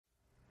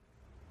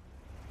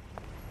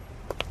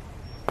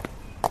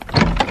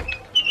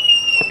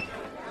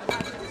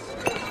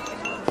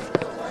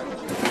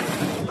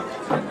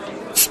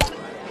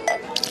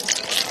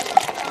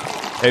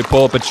Hey,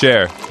 pull up a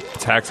chair.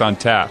 It's Hacks on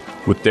Tap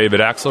with David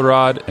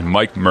Axelrod and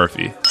Mike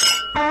Murphy.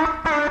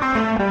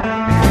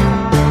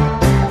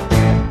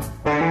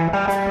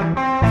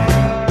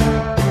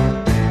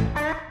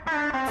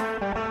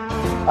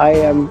 I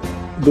am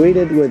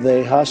greeted with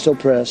a hostile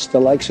press, the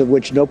likes of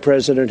which no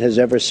president has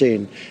ever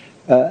seen.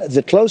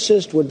 The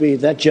closest would be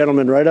that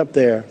gentleman right up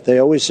there. They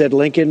always said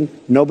Lincoln.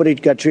 Nobody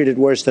got treated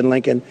worse than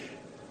Lincoln.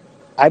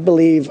 I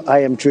believe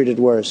I am treated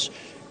worse.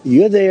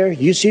 You're there.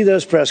 You see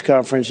those press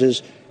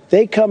conferences.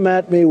 They come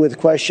at me with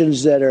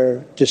questions that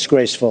are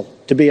disgraceful,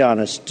 to be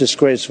honest,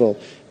 disgraceful.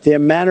 Their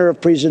manner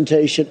of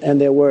presentation and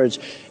their words.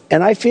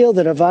 And I feel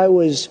that if I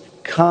was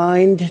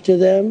kind to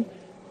them,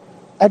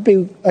 I'd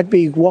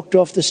be walked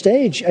off the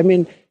stage. I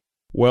mean...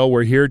 Well,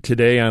 we're here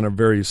today on a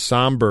very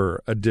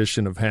somber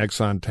edition of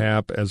Hacks on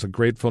Tap as a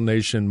grateful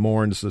nation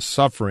mourns the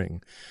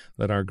suffering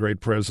that our great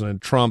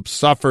President Trump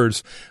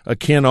suffers,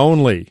 akin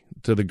only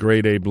to the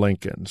great Abe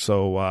Lincoln.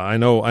 So I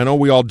know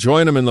we all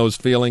join him in those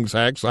feelings,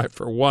 Hacks. I,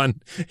 for one,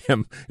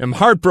 am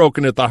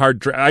heartbroken at the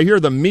heart. I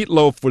hear the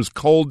meatloaf was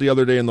cold the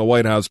other day in the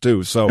White House,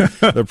 too. So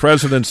the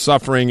president's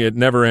suffering, it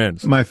never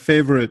ends. My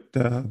favorite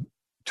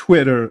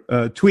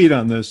tweet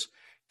on this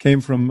came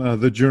from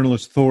the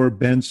journalist Thor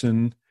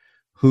Benson,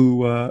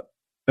 who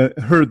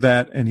heard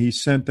that, and he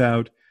sent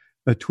out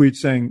a tweet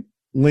saying,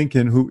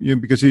 Lincoln,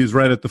 because he was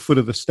right at the foot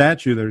of the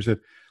statue there, he said,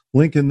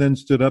 Lincoln then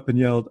stood up and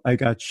yelled, "I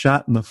got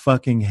shot in the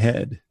fucking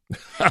head."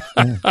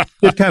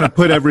 It kind of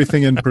put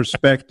everything in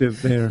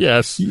perspective there.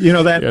 Yes.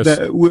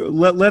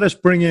 Let us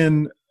bring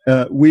in,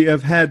 we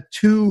have had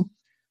two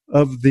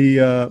of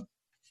the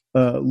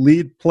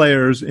lead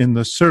players in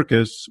the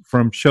circus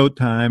from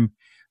Showtime.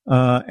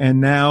 And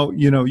now,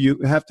 you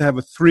have to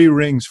have 3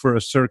 rings for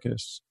a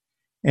circus.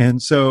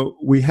 And so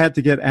we had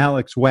to get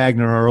Alex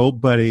Wagner, our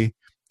old buddy,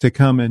 to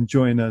come and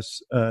join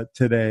us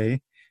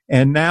today.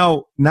 And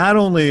now, not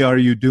only are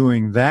you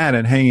doing that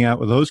and hanging out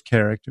with those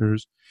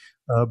characters,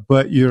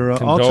 but you're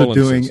also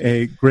doing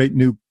a great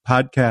new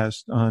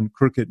podcast on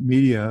Crooked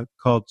Media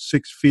called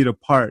 6 Feet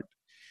Apart.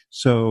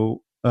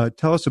 So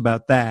tell us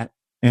about that,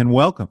 and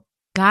welcome.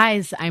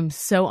 Guys, I'm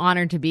so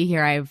honored to be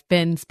here. I've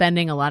been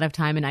spending a lot of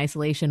time in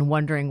isolation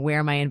wondering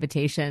where my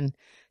invitation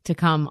to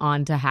come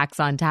on to Hacks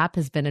on Tap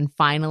has been, and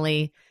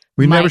finally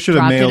we never should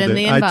have mailed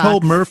it. I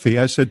told Murphy,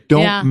 I said,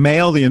 don't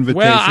mail the invitation.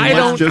 Well,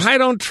 I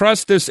don't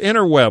trust this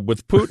interweb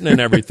with Putin and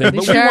everything,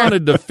 but we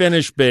wanted to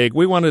finish big.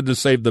 We wanted to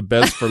save the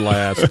best for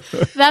last.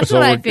 That's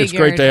what I figured. It's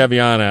great to have you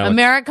on, Alex.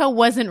 America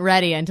wasn't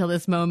ready until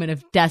this moment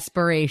of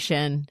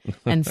desperation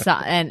and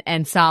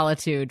and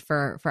solitude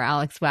for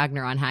Alex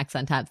Wagner on Hacks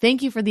on Tap.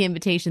 Thank you for the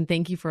invitation.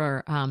 Thank you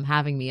for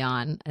having me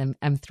on.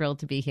 I'm thrilled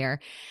to be here.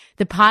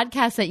 The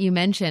podcast that you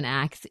mentioned,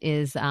 Axe,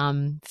 is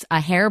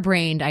a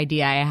harebrained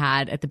idea I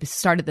had at the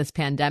start of this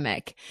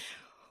pandemic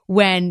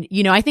when,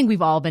 I think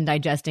we've all been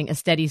digesting a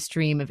steady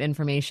stream of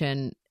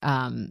information,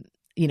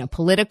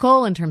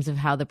 political in terms of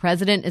how the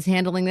president is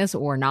handling this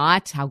or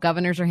not, how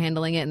governors are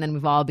handling it. And then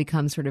we've all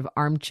become sort of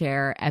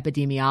armchair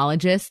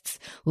epidemiologists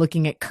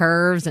looking at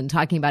curves and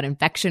talking about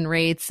infection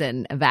rates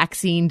and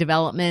vaccine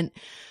development.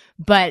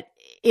 But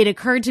it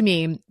occurred to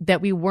me that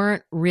we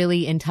weren't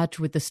really in touch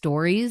with the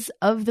stories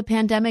of the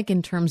pandemic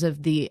in terms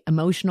of the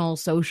emotional,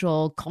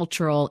 social,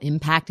 cultural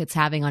impact it's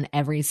having on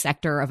every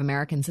sector of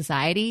American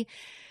society.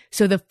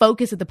 So the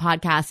focus of the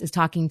podcast is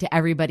talking to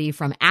everybody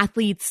from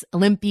athletes,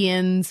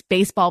 Olympians,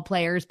 baseball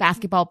players,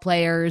 basketball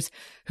players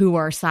who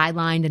are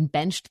sidelined and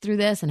benched through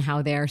this and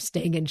how they're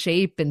staying in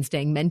shape and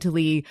staying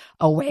mentally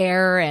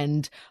aware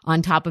and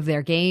on top of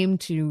their game,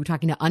 to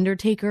talking to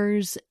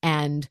undertakers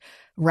and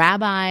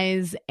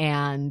rabbis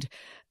and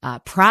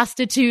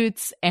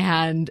prostitutes,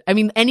 and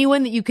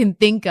anyone that you can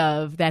think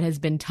of that has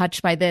been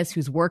touched by this,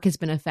 whose work has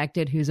been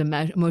affected, whose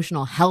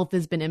emotional health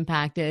has been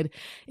impacted.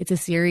 It's a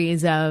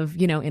series of,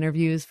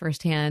 interviews,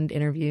 firsthand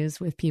interviews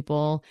with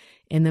people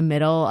in the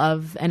middle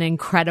of an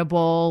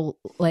incredible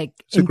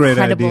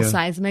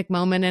seismic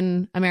moment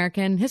in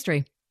American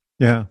history.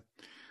 Yeah.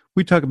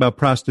 We talk about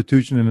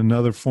prostitution in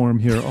another form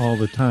here all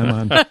the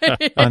time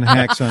on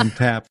Hacks on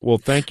Tap. Well,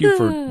 thank you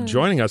for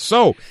joining us.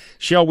 So,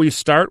 shall we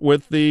start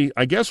with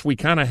I guess we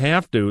kind of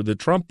have to, the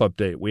Trump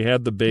update. We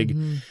had the big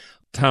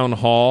town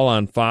hall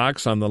on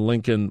Fox on the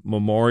Lincoln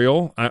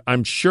Memorial.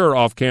 I'm sure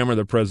off camera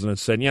the president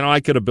said, I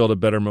could have built a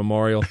better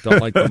memorial.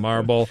 Don't like the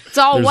marble. It's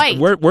all white.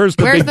 Where's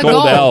the big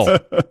gold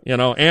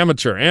L?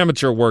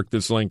 Amateur work,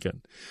 this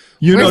Lincoln.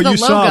 You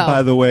saw,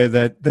 by the way,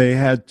 that they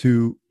had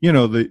to,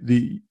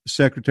 the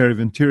Secretary of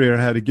Interior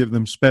had to give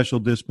them special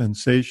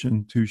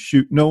dispensation to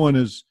shoot. No one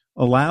is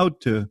allowed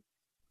to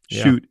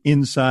shoot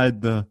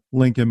inside the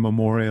Lincoln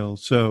Memorial.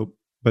 So,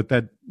 but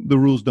the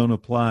rules don't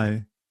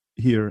apply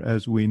here,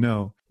 as we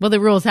know. Well, the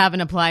rules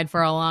haven't applied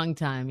for a long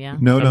time, yeah.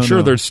 I'm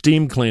sure they're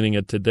steam cleaning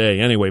it today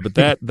anyway, but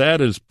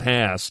that is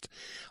passed.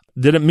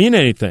 Did it mean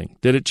anything?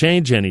 Did it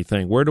change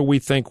anything? Where do we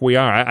think we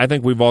are? I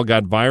think we've all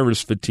got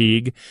virus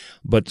fatigue,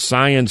 but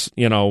science,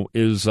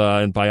 is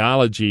in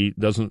biology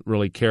doesn't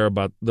really care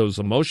about those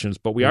emotions.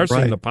 But we are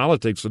seeing the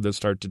politics of this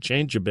start to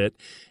change a bit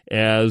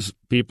as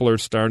people are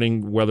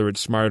starting, whether it's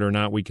smart or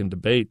not, we can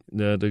debate,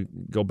 to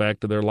go back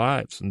to their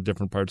lives in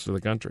different parts of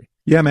the country.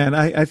 Yeah, man,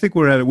 I think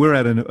we're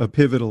at a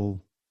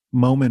pivotal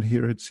moment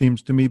here, it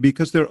seems to me,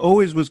 because there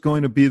always was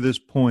going to be this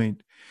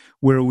point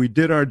where we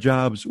did our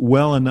jobs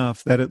well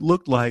enough that it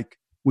looked like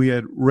we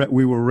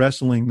were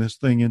wrestling this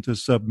thing into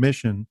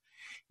submission.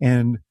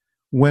 And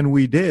when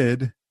we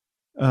did,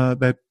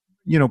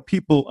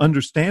 people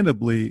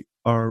understandably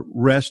are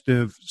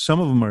restive.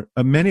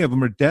 Many of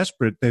them are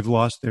desperate. They've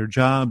lost their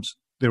jobs.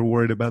 They're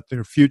worried about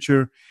their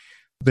future.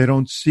 They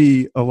don't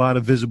see a lot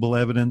of visible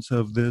evidence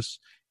of this.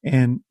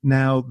 And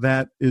now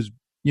that is,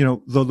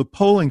 though the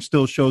polling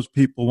still shows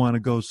people want to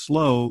go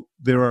slow,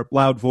 there are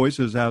loud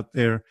voices out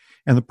there,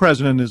 and the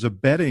president is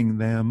abetting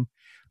them.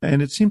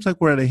 And it seems like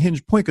we're at a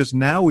hinge point, because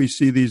now we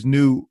see these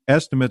new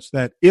estimates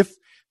that if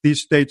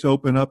these states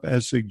open up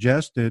as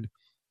suggested,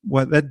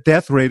 that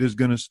death rate is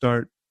going to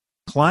start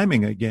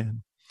climbing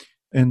again.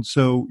 And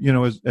so,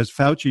 as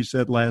Fauci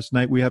said last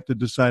night, we have to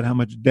decide how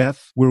much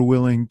death we're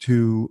willing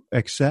to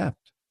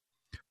accept.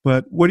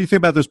 But what do you think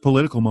about this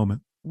political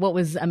moment? What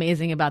was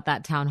amazing about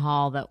that town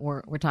hall that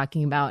we're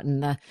talking about in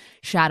the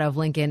shadow of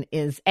Lincoln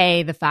is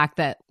the fact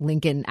that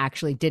Lincoln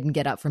actually didn't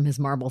get up from his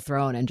marble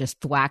throne and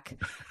just thwack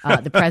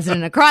the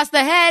president across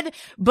the head.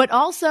 But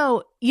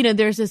also,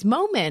 there's this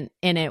moment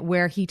in it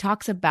where he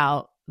talks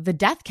about the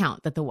death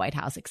count that the White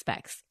House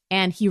expects.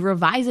 And he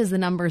revises the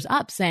numbers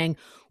up, saying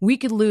we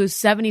could lose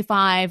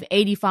 75,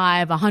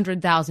 85,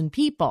 100,000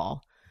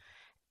 people.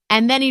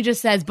 And then he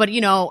just says, but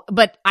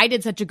I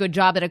did such a good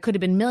job that it could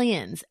have been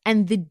millions.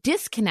 And the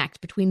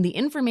disconnect between the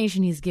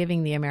information he's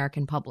giving the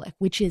American public,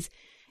 which is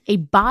a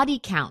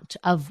body count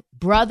of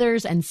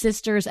brothers and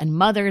sisters and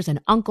mothers and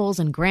uncles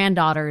and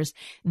granddaughters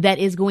that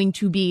is going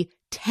to be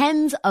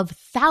tens of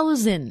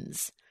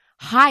thousands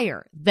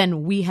higher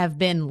than we have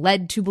been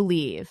led to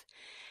believe.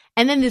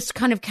 And then this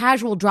kind of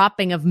casual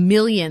dropping of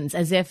millions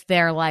as if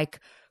they're like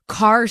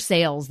car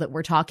sales that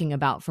we're talking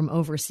about from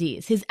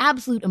overseas. His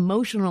absolute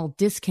emotional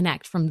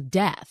disconnect from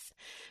death,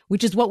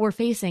 which is what we're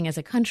facing as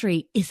a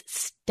country, is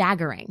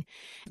staggering.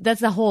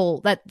 That's the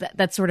whole,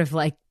 that's sort of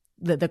like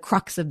the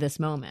crux of this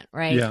moment,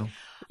 right? Yeah.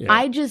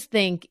 I just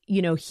think,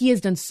 he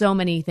has done so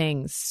many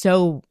things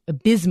so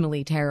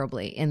abysmally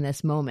terribly in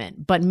this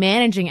moment, but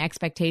managing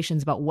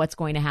expectations about what's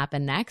going to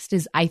happen next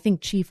is, I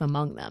think, chief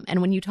among them. And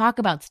when you talk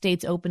about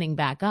states opening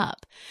back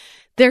up,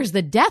 there's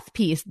the death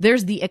piece,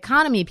 there's the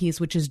economy piece,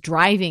 which is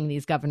driving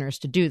these governors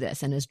to do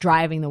this and is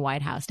driving the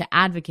White House to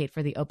advocate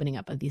for the opening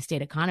up of these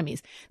state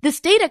economies. The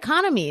state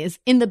economies,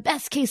 in the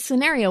best case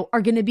scenario,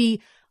 are going to be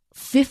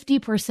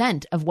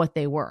 50% of what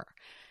they were.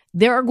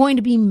 There are going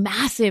to be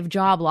massive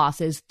job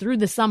losses through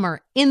the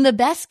summer in the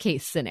best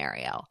case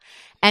scenario.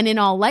 And in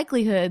all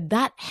likelihood,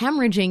 that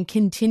hemorrhaging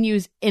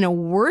continues in a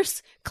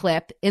worse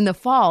clip in the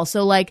fall.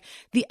 So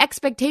the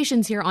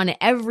expectations here on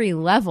every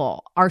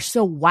level are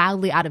so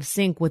wildly out of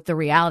sync with the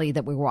reality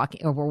that we're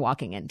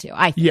walking into.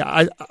 I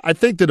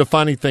think the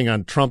defining thing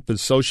on Trump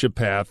is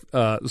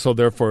sociopath. So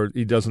therefore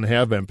he doesn't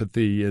have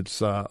empathy.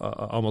 It's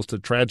almost a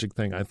tragic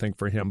thing, I think,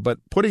 for him. But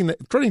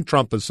putting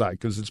Trump aside,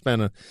 because it's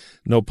been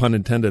no pun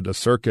intended, a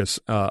circus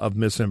of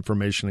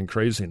misinformation and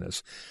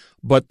craziness.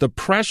 But the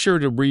pressure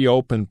to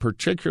reopen,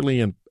 particularly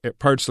in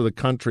parts of the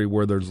country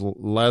where there's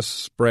less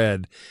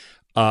spread,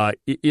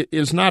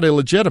 is not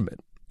illegitimate.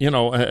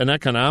 An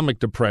economic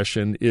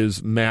depression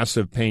is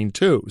massive pain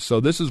too. So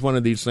this is one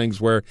of these things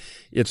where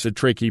it's a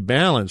tricky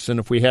balance. And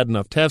if we had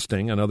enough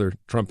testing, another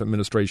Trump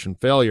administration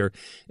failure,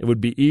 it would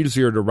be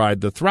easier to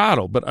ride the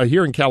throttle. But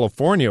here in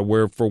California,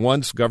 where for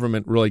once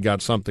government really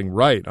got something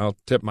right, I'll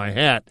tip my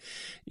hat.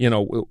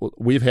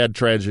 We've had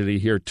tragedy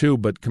here too,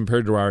 but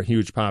compared to our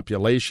huge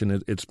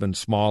population, it's been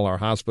small. Our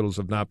hospitals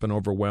have not been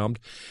overwhelmed.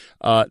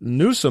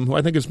 Newsom, who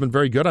I think has been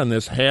very good on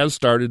this, has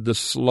started to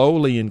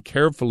slowly and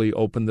carefully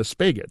open the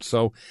spigot.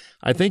 So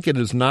I think it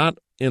is not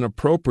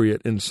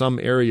inappropriate in some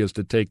areas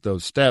to take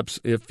those steps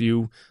if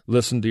you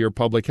listen to your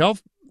public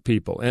health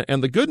people.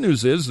 And the good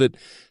news is that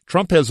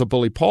Trump has a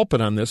bully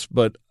pulpit on this,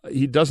 but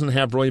he doesn't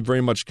have really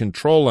very much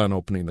control on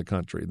opening the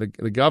country.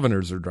 The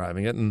governors are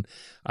driving it, and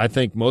I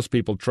think most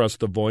people trust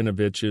the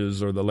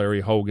Voinoviches or the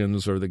Larry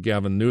Hogans or the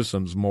Gavin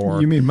Newsoms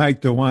more. You mean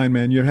Mike DeWine,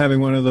 man? You're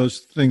having one of those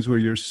things where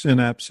your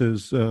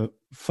synapses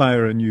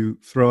fire and you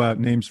throw out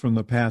names from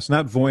the past.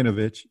 Not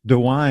Voinovich,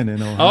 DeWine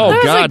in Ohio.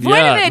 Oh, God,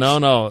 yeah.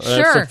 No. Sure.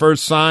 That's the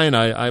first sign.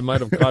 I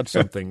might have caught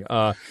something.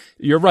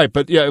 You're right.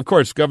 But, yeah, of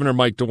course, Governor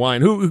Mike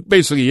DeWine, who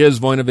basically is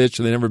Voinovich,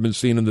 and they've never been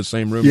seen in the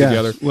same room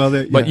together. Well,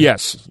 but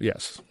yes.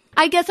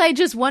 I guess I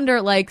just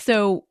wonder,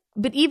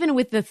 but even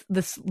with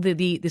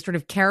the sort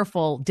of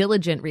careful,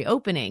 diligent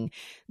reopening,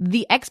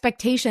 the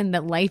expectation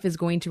that life is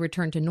going to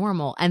return to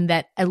normal and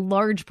that a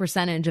large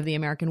percentage of the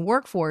American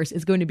workforce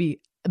is going to be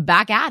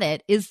back at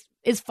it is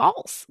is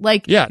false.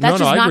 Like, Yeah, that's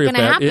just not going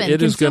to happen.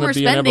 It is Consumer gonna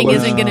be spending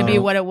isn't going to be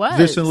what it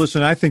was.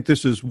 Listen, I think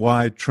this is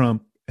why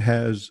Trump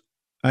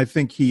I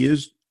think he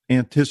is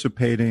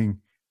anticipating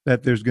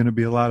that there's going to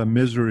be a lot of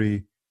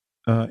misery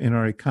in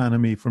our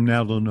economy from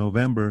now till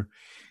November.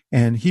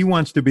 And he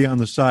wants to be on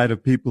the side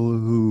of people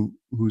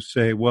who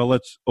say, well,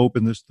 let's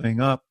open this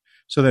thing up,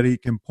 so that he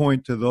can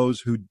point to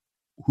those who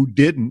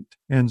didn't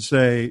and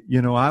say,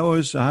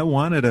 I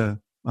wanted to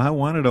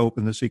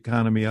open this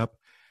economy up,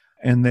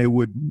 and they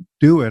would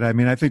do it. I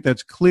mean, I think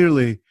that's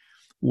clearly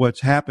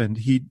what's happened.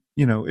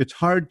 It's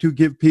hard to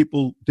give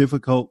people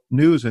difficult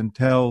news and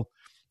tell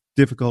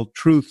difficult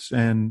truths.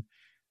 And,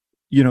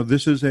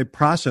 this is a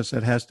process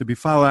that has to be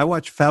followed. I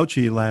watched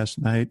Fauci last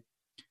night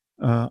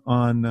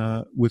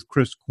with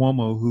Chris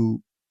Cuomo,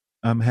 who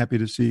I'm happy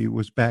to see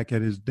was back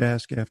at his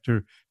desk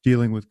after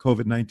dealing with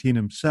COVID-19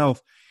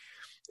 himself.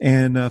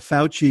 And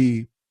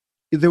Fauci,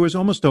 there was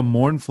almost a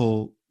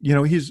mournful,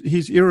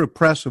 he's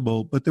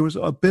irrepressible, but there was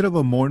a bit of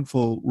a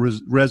mournful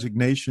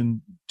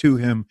resignation to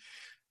him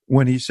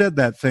when he said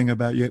that thing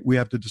about we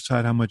have to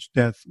decide how much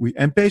death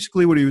and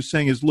basically what he was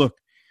saying is, look,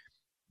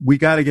 we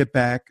got to get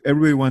back.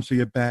 Everybody wants to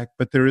get back,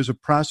 but there is a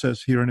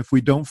process here. And if we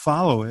don't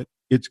follow it,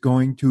 it's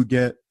going to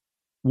get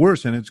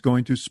worse and it's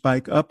going to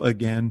spike up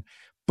again.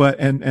 But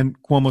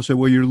and Cuomo said,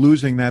 well, you're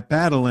losing that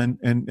battle. And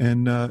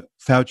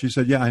Fauci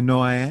said, yeah, I know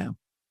I am.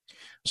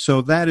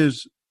 So that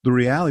is the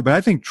reality. But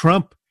I think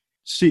Trump,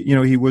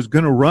 he was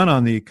going to run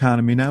on the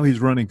economy. Now he's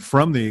running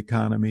from the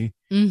economy.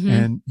 Mm-hmm.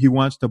 And he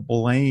wants to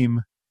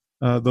blame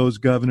those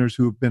governors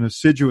who have been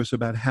assiduous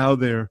about how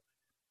they're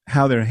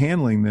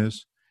handling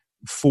this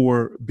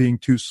for being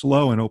too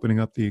slow in opening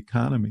up the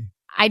economy.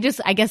 I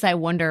guess I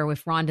wonder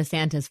if Ron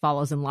DeSantis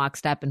follows in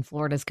lockstep and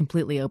Florida's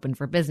completely open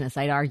for business.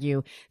 I'd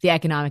argue the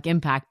economic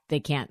impact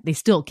they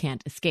still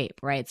can't escape,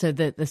 right? So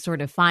the sort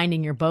of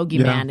finding your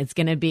bogeyman, it's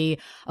going to be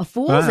a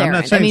fool's errand.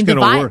 Not saying it's going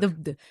to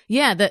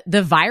work.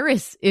 The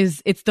virus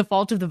it's the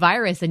fault of the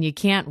virus, and you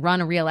can't run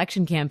a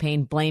re-election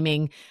campaign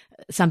blaming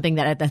something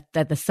that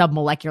at the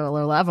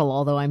submolecular level,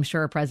 although I'm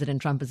sure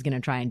President Trump is going to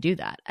try and do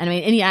that. And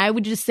I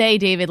would just say,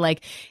 David,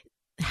 like,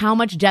 how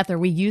much death are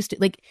we used to?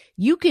 Like,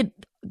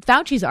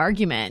 Fauci's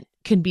argument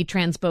can be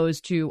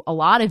transposed to a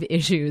lot of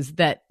issues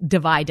that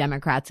divide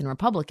Democrats and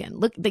Republicans.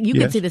 Look, you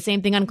could say the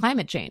same thing on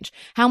climate change.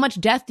 How much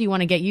death do you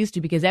want to get used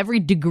to? Because every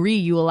degree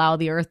you allow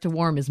the earth to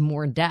warm is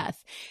more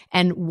death.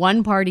 And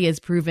one party has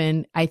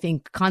proven, I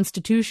think,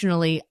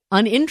 constitutionally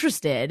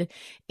uninterested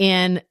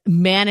in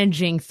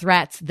managing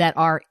threats that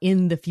are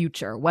in the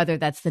future, whether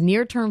that's the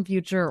near-term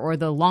future or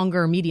the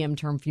longer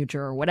medium-term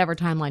future or whatever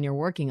timeline you're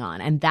working on.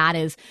 And that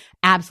is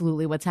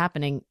absolutely what's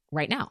happening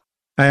right now.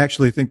 I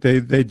actually think they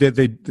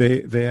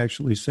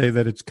actually say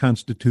that it's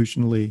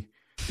constitutionally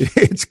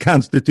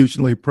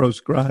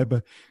proscribed.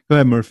 Go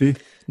ahead, Murphy.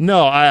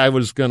 No, I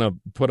was going to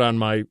put on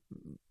my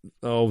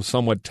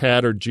somewhat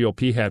tattered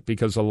GOP hat,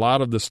 because a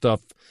lot of the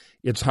stuff,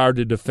 it's hard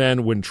to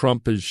defend when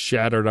Trump has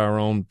shattered our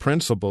own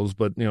principles.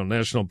 But,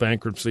 national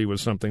bankruptcy was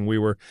something we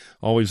were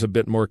always a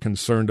bit more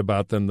concerned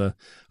about than the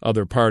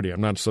other party. I'm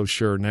not so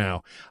sure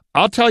now.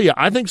 I'll tell you,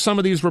 I think some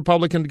of these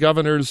Republican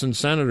governors and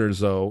senators,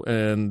 though,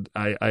 and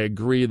I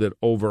agree that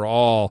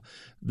overall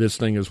this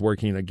thing is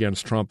working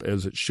against Trump,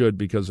 as it should,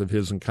 because of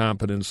his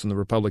incompetence, and the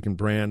Republican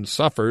brand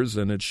suffers,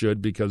 and it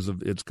should because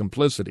of its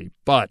complicity.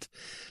 But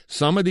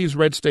some of these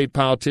red state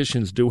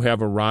politicians do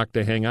have a rock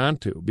to hang on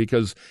to,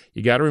 because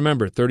you got to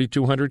remember,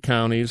 3,200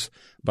 counties,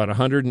 about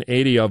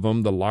 180 of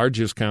them, the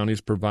largest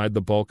counties, provide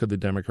the bulk of the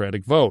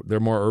Democratic vote. They're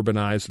more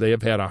urbanized. They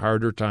have had a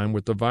harder time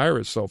with the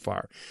virus so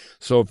far.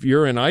 So if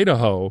you're in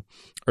Idaho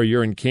or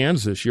you're in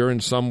Kansas, you're in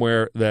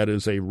somewhere that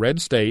is a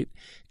red state.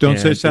 Don't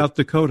say South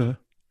Dakota.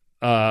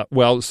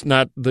 Well, it's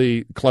not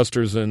the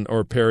clusters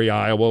or Perry,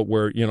 Iowa,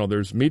 where,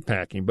 there's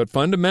meatpacking. But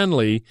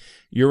fundamentally,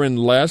 you're in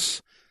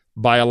less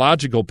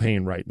biological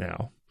pain right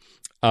now.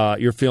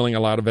 You're feeling a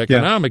lot of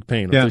economic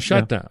pain with the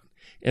shutdown.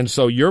 And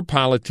so your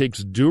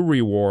politics do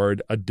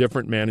reward a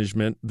different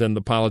management than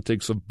the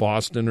politics of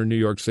Boston or New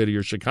York City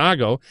or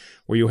Chicago,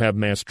 where you have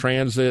mass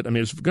transit. I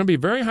mean, it's going to be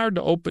very hard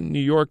to open New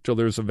York till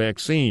there's a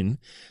vaccine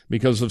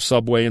because of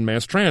subway and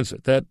mass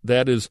transit.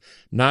 That is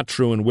not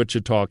true in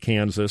Wichita,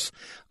 Kansas,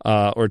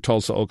 or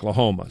Tulsa,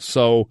 Oklahoma.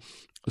 So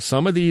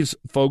some of these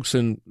folks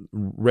in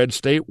red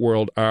state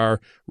world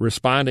are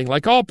responding,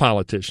 like all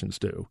politicians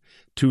do,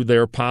 to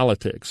their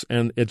politics,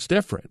 and it's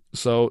different.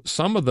 So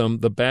some of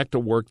them, the back to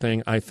work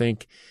thing, I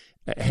think,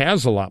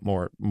 has a lot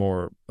more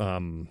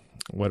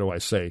what do I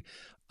say,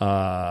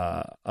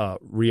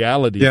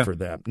 reality for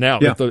them. Now,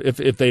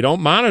 if they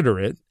don't monitor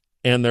it,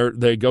 and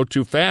they go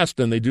too fast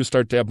and they do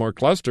start to have more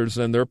clusters,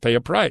 then they'll pay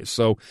a price.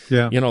 So,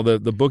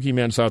 the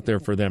boogeyman's out there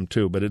for them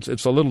too, but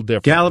it's a little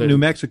different. Gallup, New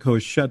Mexico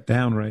is shut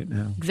down right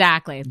now.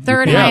 Exactly.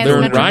 Third highest they're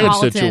in metropolitan.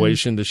 riot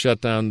situation to shut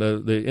down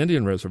the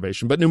Indian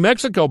reservation. But New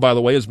Mexico, by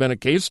the way, has been a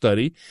case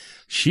study.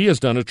 She has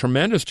done a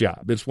tremendous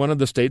job. It's one of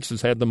the states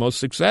that's had the most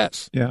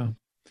success. Yeah.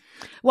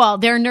 Well,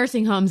 there are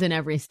nursing homes in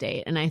every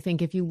state. And I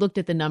think if you looked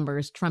at the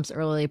numbers, Trump's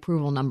early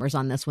approval numbers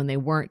on this when they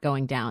weren't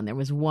going down, there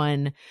was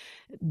one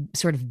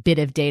sort of bit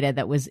of data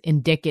that was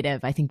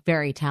indicative, I think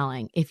very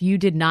telling. If you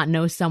did not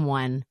know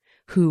someone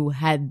who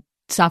had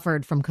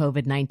suffered from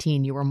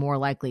COVID-19, you were more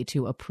likely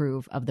to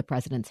approve of the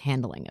president's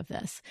handling of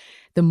this.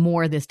 The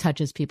more this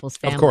touches people's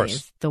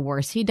families, the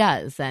worse he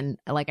does. And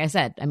like I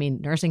said, I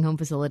mean, nursing home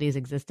facilities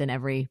exist in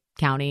every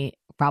county,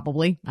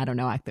 probably. I don't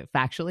know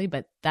factually,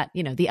 but that,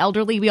 the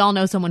elderly, we all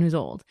know someone who's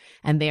old,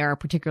 and they are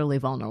particularly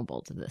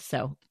vulnerable to this.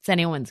 So it's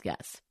anyone's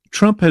guess.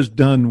 Trump has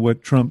done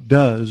what Trump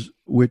does,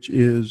 which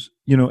is,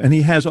 and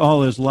he has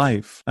all his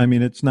life. I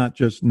mean, it's not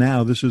just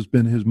now. This has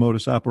been his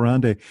modus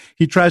operandi.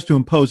 He tries to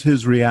impose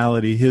his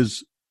reality,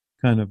 his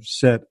kind of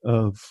set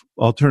of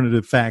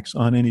alternative facts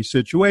on any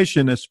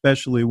situation,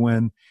 especially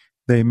when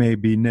they may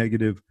be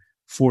negative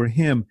for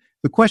him.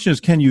 The question is,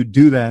 can you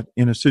do that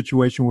in a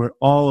situation where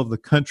all of the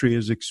country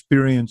is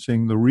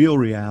experiencing the real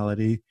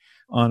reality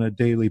on a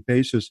daily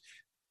basis?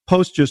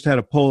 Post just had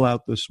a poll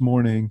out this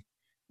morning,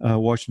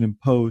 Washington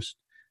Post,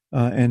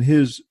 and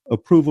his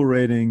approval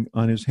rating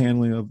on his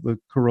handling of the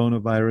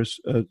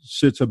coronavirus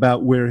sits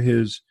about where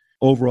his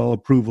overall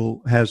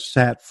approval has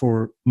sat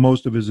for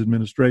most of his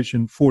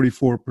administration,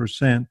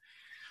 44%.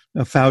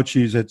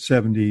 Fauci's at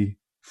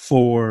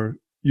 74%.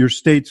 Your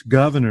state's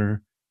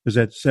governor is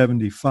at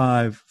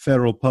 75%.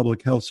 Federal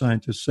public health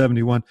scientist,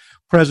 71%.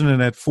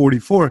 President at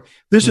 44%.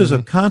 This is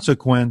a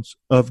consequence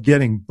of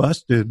getting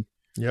busted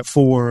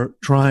for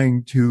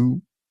trying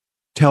to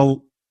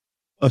tell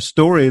a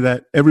story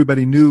that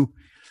everybody knew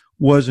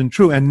wasn't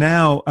true. And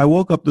now I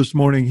woke up this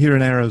morning here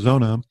in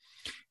Arizona,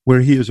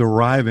 where he is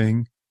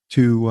arriving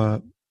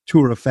to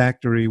tour a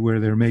factory where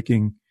they're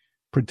making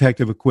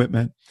protective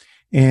equipment.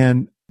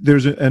 And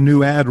there's a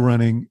new ad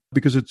running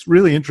because it's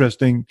really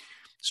interesting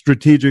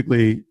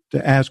strategically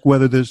to ask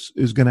whether this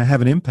is going to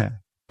have an impact.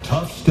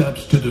 Tough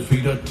steps to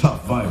defeat a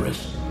tough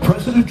virus.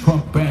 President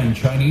Trump banned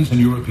Chinese and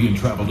European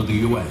travel to the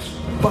U.S.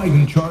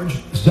 Biden charged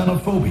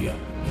xenophobia.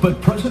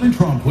 But President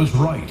Trump was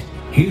right.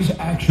 His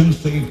actions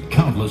saved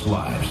countless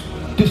lives.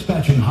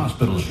 Dispatching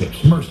hospital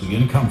ships, Mercy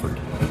and Comfort.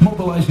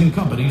 Mobilizing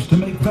companies to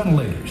make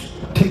ventilators.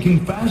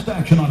 Taking fast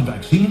action on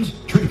vaccines,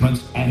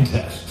 treatments, and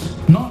tests.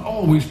 Not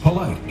always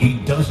polite. He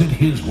does it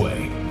his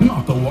way,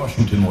 not the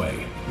Washington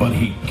way. But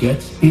he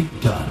gets it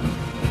done.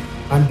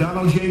 I'm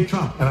Donald J.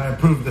 Trump, and I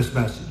approve this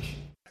message.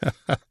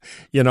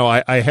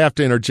 I have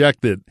to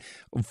interject that,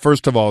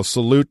 first of all,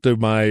 salute to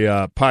my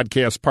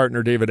podcast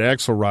partner, David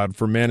Axelrod,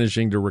 for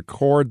managing to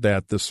record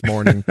that this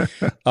morning.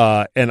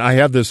 And I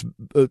have this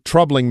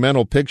troubling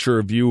mental picture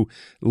of you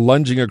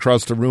lunging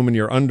across the room in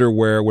your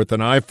underwear with an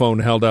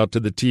iPhone held out to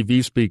the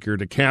TV speaker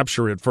to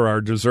capture it for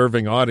our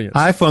deserving audience.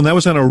 iPhone, that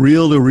was on a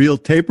reel-to-reel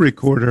tape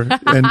recorder,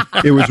 and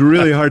it was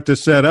really hard to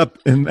set up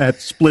in that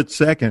split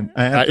second.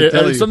 I have to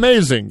tell you. It's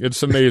amazing.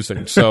 It's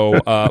amazing. So,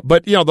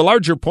 but, the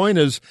larger point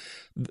is,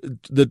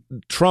 the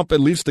Trump, at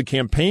least the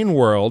campaign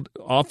world,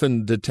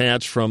 often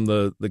detached from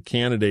the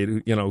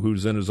candidate,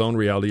 who's in his own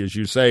reality, as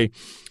you say,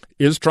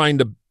 is trying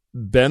to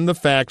bend the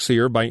facts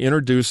here by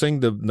introducing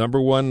the number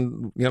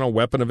one,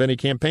 weapon of any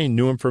campaign,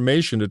 new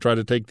information to try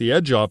to take the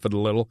edge off it a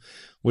little,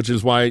 which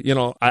is why,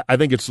 I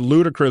think it's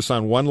ludicrous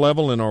on one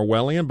level and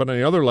Orwellian, but on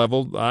the other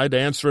level, I'd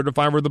answer it if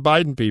I were the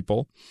Biden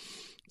people.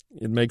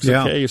 It makes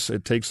a case.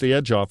 It takes the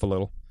edge off a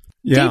little.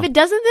 Yeah. David,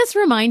 doesn't this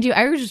remind you?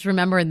 I just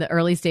remember in the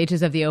early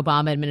stages of the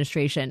Obama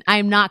administration,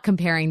 I'm not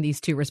comparing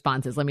these two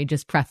responses. Let me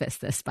just preface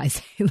this by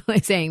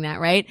saying that,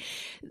 right?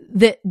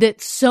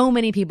 That so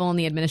many people in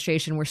the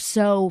administration were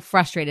so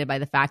frustrated by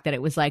the fact that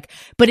it was like,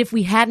 but if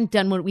we hadn't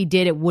done what we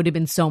did, it would have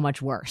been so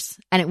much worse.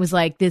 And it was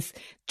like this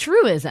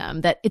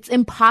truism that it's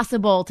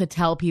impossible to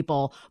tell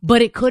people,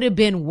 but it could have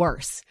been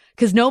worse.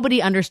 Because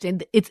nobody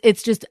understands.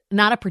 It's just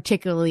not a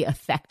particularly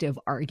effective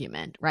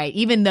argument, right?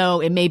 Even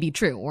though it may be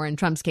true, or in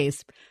Trump's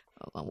case,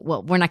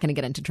 well, we're not going to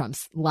get into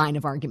Trump's line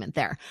of argument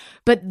there,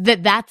 but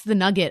that's the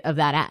nugget of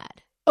that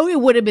ad. Oh, it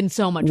would have been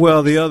so much Well,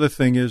 worse. The other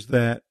thing is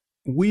that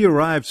we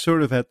arrived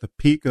sort of at the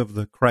peak of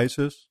the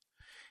crisis,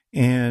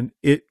 and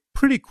it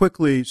pretty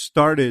quickly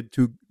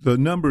the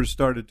numbers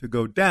started to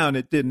go down.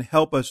 It didn't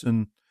help us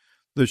in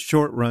the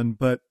short run,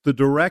 but the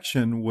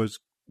direction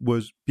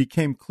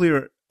became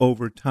clear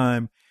over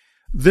time.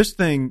 This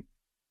thing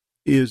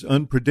is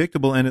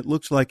unpredictable, and it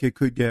looks like it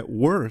could get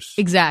worse.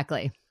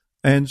 Exactly.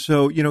 And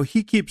so,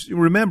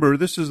 remember,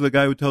 this is the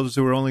guy who tells us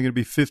there were only going to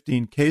be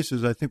 15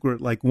 cases. I think we're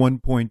at like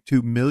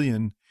 1.2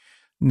 million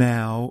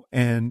now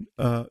and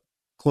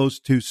close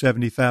to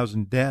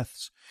 70,000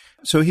 deaths.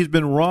 So he's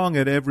been wrong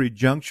at every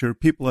juncture.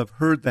 People have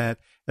heard that.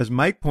 As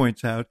Mike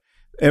points out,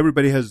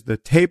 everybody has the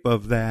tape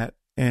of that,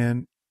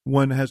 and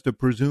one has to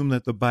presume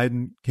that the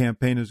Biden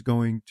campaign is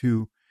going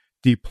to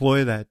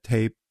deploy that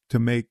tape to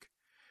make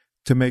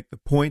the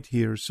point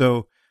here.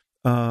 So,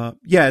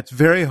 it's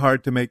very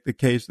hard to make the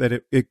case that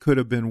it could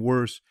have been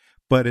worse,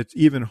 but it's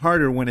even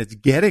harder when it's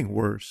getting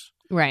worse.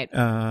 Right.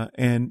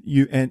 And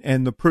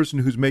the person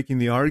who's making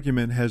the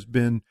argument has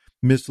been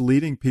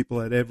misleading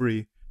people at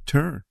every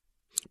turn.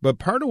 But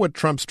part of what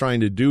Trump's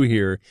trying to do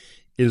here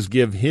is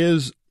give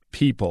his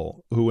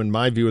people, who in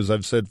my view, as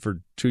I've said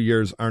for 2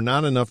 years, are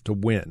not enough to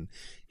win.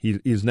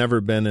 He's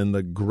never been in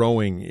the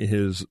growing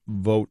his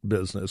vote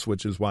business,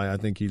 which is why I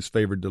think he's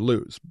favored to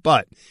lose.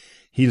 But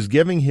he's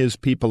giving his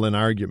people an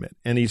argument,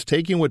 and he's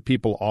taking what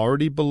people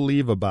already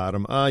believe about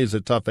him. He's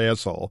a tough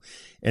asshole,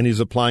 and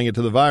he's applying it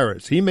to the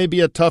virus. He may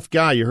be a tough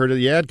guy. You heard of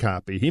the ad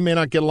copy. He may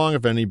not get along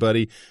with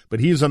anybody, but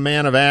he's a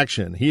man of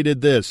action. He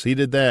did this. He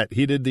did that.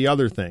 He did the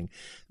other thing.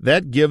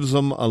 That gives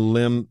them a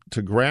limb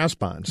to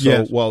grasp on. So,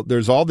 yes. Well,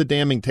 there's all the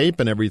damning tape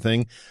and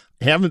everything.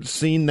 Haven't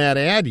seen that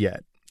ad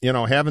yet.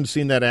 Haven't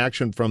seen that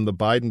action from the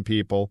Biden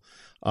people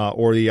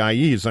or the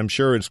IEs. I'm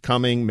sure it's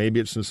coming. Maybe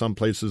it's in some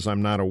places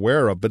I'm not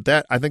aware of. But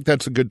I think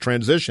that's a good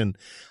transition.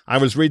 I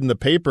was reading the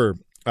paper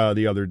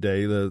the other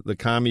day, the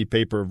commie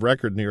paper of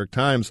record, New York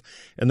Times,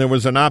 and there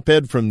was an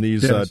op-ed from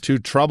these two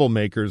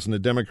troublemakers in the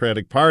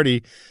Democratic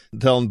Party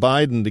telling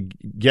Biden to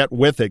get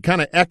with it, kind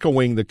of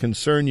echoing the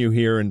concern you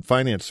hear in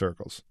finance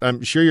circles.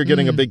 I'm sure you're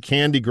getting a big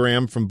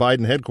candygram from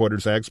Biden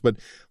headquarters, X, but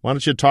why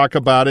don't you talk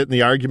about it in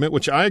the argument,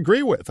 which I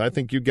agree with. I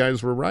think you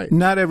guys were right.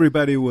 Not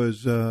everybody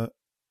was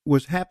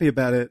happy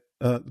about it.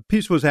 The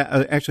piece was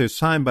actually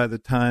assigned by the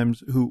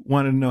Times, who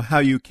wanted to know how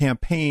you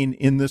campaign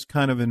in this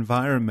kind of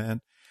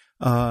environment.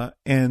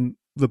 And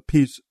the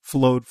piece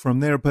flowed from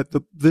there. But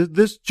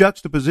this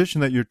juxtaposition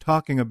that you're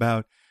talking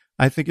about,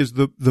 I think, is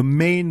the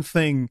main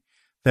thing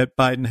that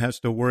Biden has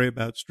to worry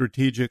about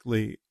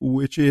strategically,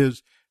 which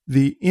is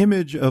the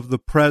image of the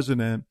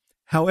president,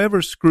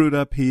 however screwed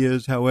up he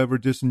is, however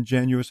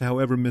disingenuous,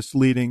 however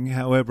misleading,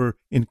 however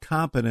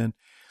incompetent.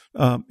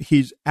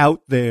 He's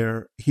out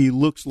there. He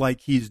looks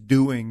like he's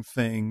doing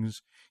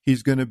things.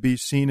 He's going to be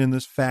seen in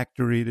this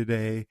factory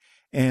today.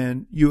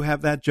 And you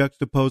have that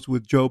juxtaposed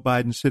with Joe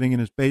Biden sitting in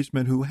his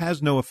basement, who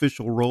has no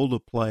official role to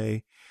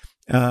play,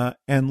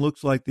 and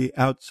looks like the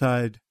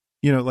outside,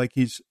 like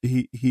he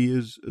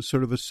is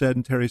sort of a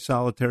sedentary,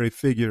 solitary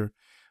figure.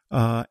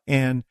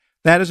 And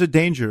that is a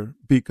danger,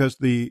 because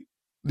the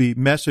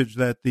message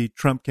that the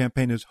Trump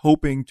campaign is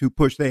hoping to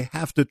push, they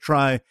have to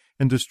try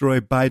and destroy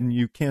Biden.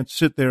 You can't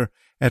sit there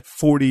at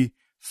 43%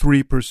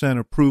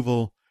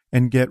 approval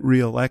and get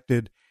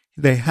reelected.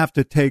 They have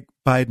to take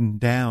Biden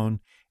down.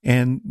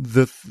 And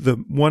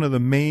the one of the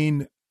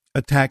main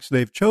attacks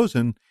they've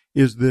chosen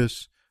is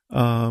this,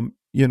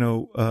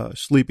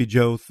 Sleepy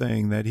Joe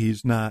thing, that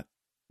he's not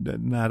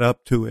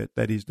up to it,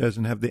 that he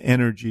doesn't have the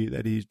energy,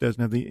 that he doesn't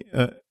have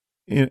the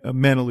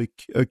mental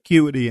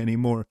acuity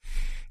anymore.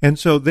 And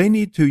so they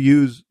need to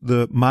use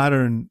the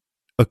modern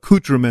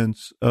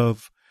accoutrements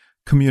of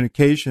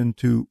communication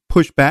to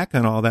push back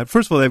on all that.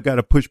 First of all, they've got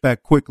to push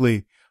back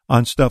quickly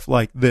on stuff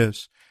like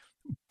this,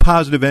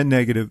 positive and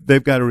negative.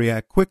 They've got to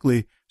react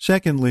quickly.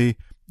 Secondly,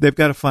 they've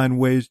got to find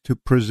ways to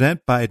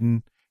present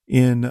Biden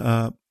in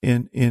a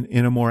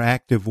more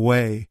active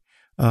way,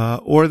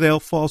 or they'll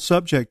fall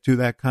subject to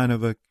that kind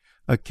of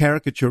a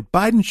caricature.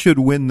 Biden should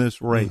win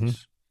this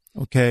race,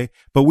 okay?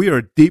 But we are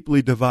a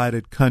deeply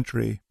divided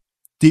country.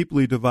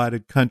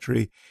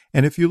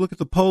 And if you look at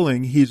the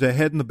polling, he's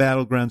ahead in the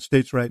battleground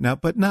states right now,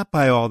 but not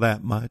by all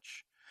that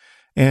much.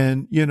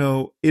 And,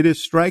 it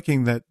is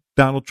striking that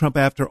Donald Trump,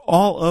 after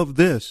all of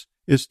this,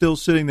 is still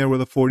sitting there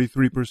with a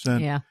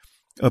 43%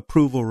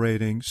 approval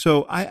rating.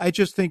 So I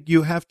just think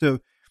you have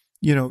to,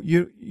 you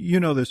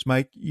know this,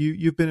 Mike,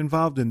 you've been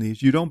involved in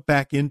these. You don't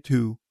back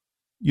into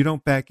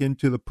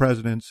the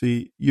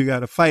presidency. You got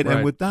to fight. Right.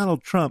 And with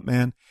Donald Trump,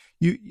 man,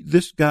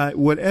 this guy,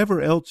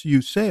 whatever else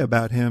you say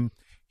about him,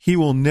 he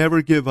will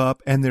never give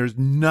up, and there's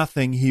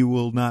nothing he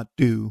will not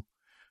do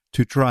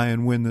to try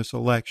and win this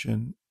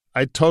election.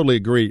 I totally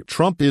agree.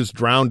 Trump is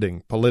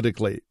drowning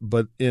politically,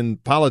 but in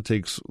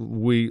politics,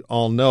 we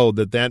all know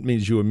that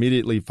means you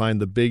immediately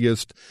find the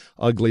biggest,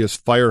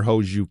 ugliest fire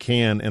hose you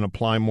can and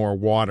apply more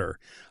water.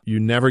 You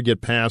never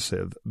get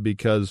passive,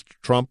 because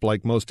Trump,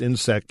 like most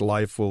insect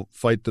life, will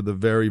fight to the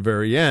very,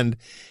 very end.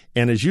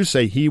 And as you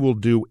say, he will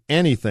do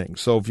anything.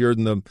 So if you're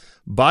in the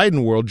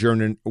Biden world, you're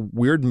in a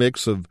weird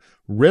mix of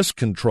risk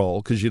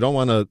control, because you don't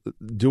want to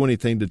do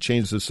anything to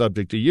change the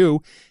subject to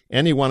you,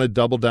 and you want to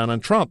double down on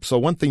Trump. So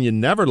one thing you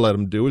never let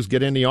him do is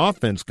get any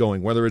offense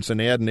going, whether it's an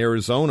ad in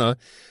Arizona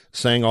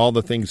saying all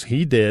the things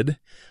he did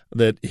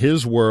that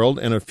his world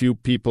and a few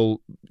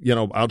people,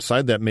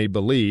 outside that may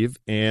believe,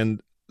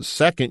 and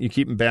second, you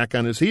keep him back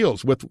on his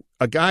heels. With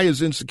a guy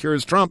as insecure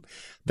as Trump,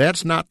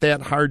 that's not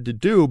that hard to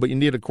do, but you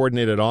need a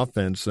coordinated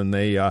offense. And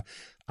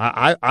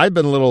I've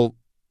been a little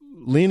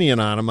lenient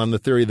on them on the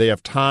theory they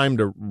have time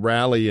to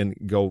rally and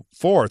go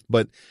forth,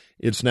 but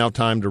it's now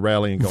time to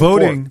rally and go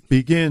forth. Voting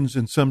begins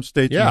in some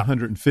states in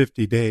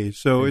 150 days,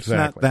 so It's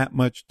not that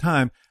much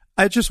time.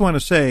 I just want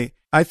to say,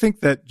 I think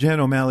that Jen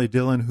O'Malley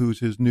Dillon, who's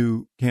his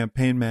new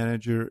campaign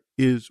manager,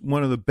 is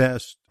one of the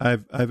best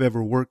I've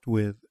ever worked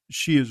with.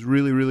 She is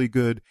really, really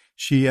good.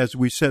 She, as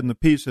we said in the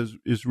piece,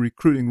 is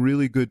recruiting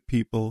really good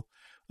people.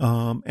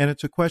 And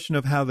it's a question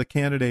of how the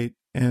candidate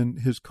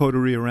and his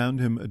coterie around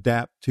him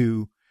adapt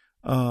to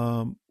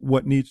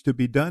what needs to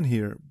be done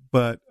here.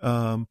 But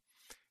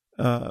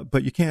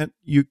you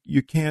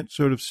can't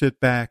sort of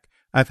sit back.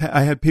 I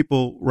had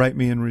people write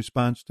me in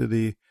response to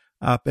the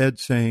op-ed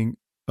saying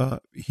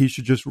he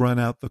should just run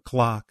out the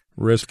clock.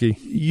 Risky.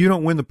 You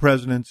don't win the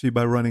presidency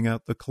by running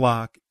out the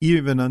clock,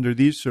 even under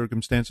these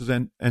circumstances,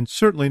 and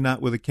certainly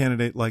not with a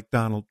candidate like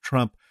Donald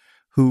Trump,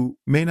 who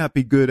may not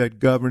be good at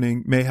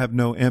governing, may have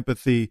no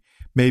empathy,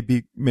 may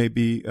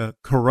be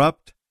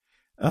corrupt,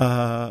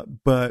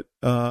 but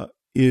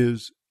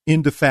is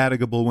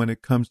indefatigable when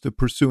it comes to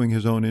pursuing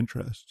his own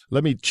interests.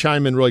 Let me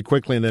chime in really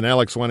quickly, and then,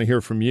 Alex, I want to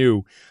hear from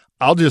you.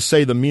 I'll just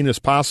say the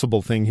meanest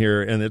possible thing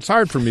here, and it's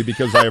hard for me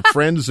because I have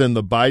friends in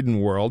the Biden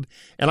world,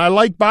 and I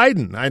like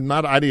Biden. I'm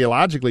not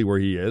ideologically where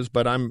he is,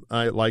 but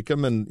I like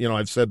him, and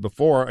I've said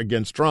before,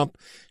 against Trump,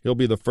 he'll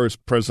be the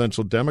first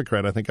presidential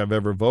Democrat I think I've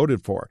ever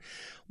voted for.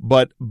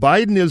 But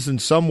Biden is in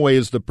some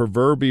ways the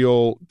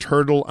proverbial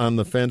turtle on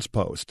the fence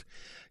post.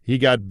 He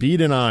got beat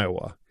in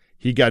Iowa.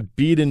 He got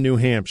beat in New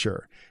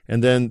Hampshire.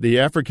 And then the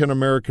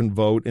African-American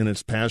vote in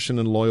its passion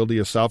and loyalty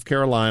of South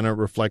Carolina,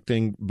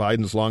 reflecting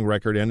Biden's long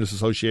record and his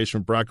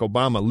association with Barack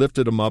Obama,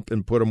 lifted him up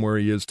and put him where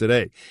he is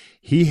today.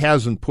 He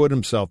hasn't put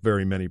himself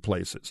very many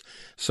places.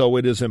 So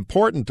it is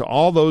important to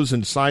all those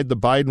inside the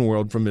Biden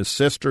world, from his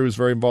sister, who's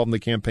very involved in the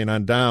campaign,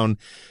 on down,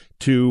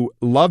 to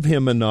love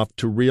him enough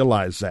to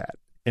realize that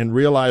and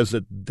realize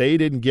that they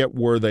didn't get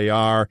where they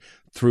are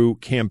through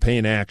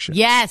campaign action.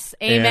 Yes,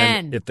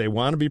 amen. And if they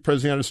want to be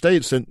president of the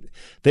United States,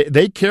 and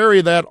they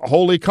carry that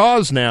holy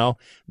cause now,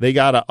 they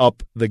got to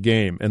up the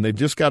game. And they've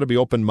just got to be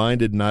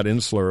open-minded, not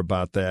insular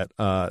about that,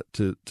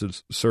 to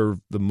serve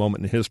the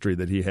moment in history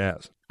that he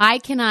has. I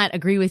cannot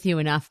agree with you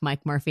enough,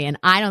 Mike Murphy, and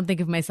I don't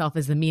think of myself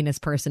as the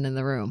meanest person in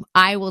the room.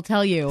 I will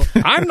tell you.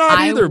 I'm not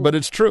either, but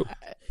it's true.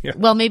 Yeah.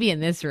 Well, maybe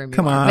in this room.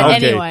 Come on. But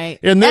okay. Anyway.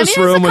 In this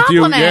room with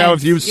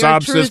you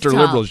sob truth sister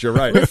tell. liberals, you're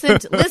right.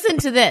 Listen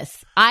to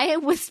this. I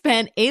have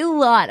spent a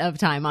lot of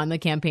time on the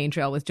campaign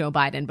trail with Joe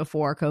Biden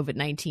before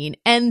COVID-19,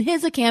 and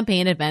his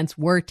campaign events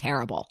were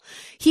terrible.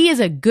 He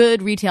is a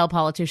good retail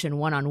politician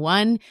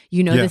one-on-one.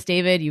 You know this,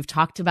 David. You've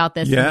talked about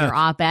this in your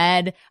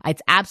op-ed.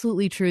 It's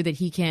absolutely true that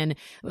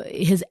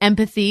his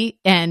empathy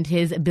and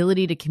his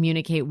ability to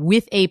communicate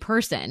with a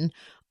person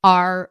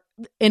are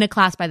in a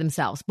class by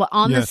themselves. But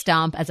on the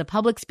stump, as a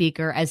public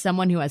speaker, as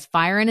someone who has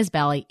fire in his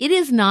belly, it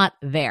is not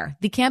there.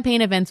 The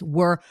campaign events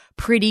were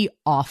pretty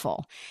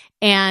awful.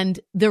 And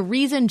the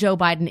reason Joe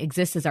Biden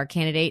exists as our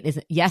candidate is,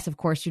 yes, of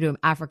course, due to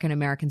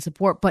African-American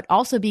support, but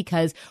also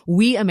because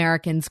we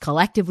Americans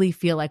collectively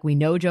feel like we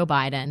know Joe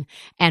Biden,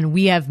 and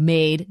we have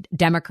made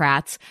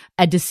Democrats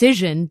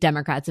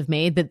have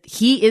made that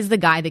he is the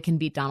guy that can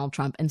beat Donald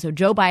Trump. And so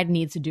Joe Biden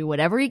needs to do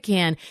whatever he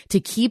can to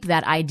keep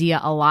that idea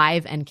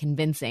alive and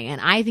convincing. And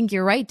I think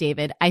you're right,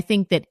 David. I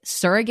think that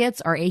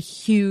surrogates are a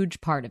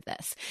huge part of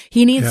this.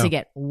 He needs to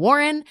get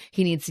Warren.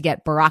 He needs to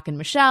get Barack and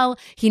Michelle.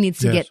 He needs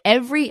to get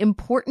every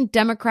important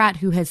Democrat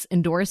who has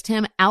endorsed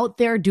him out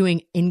there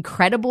doing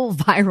incredible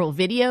viral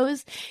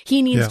videos.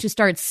 He needs to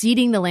start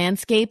seeding the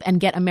landscape and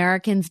get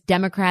Americans,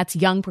 Democrats,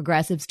 young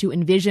progressives to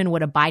envision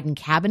what a Biden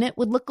cabinet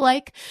would look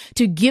like,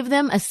 to give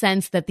them a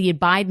sense that the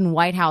Biden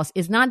White House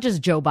is not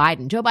just Joe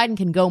Biden. Joe Biden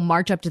can go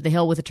march up to the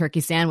Hill with a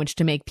turkey sandwich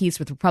to make peace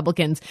with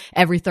Republicans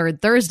every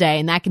third Thursday,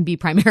 and that can be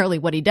primarily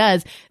what he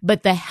does.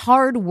 But the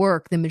hard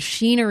work, the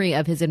machinery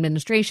of his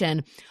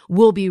administration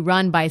will be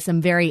run by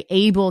some very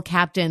able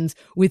captains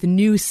with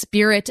new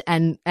spirit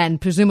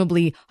and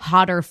presumably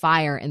hotter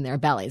fire in their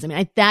bellies. I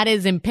mean, that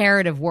is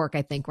imperative work,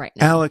 I think, right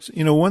now. Alex,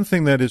 one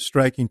thing that is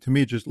striking to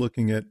me just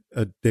looking at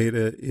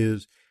data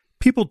is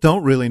people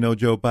don't really know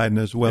Joe Biden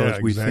as well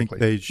as we think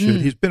they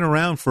should. He's been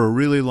around for a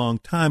really long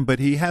time, but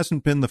he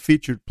hasn't been the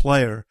featured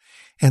player,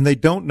 and they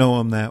don't know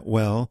him that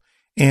well.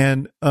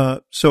 And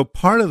so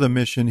part of the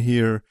mission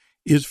here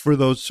is for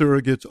those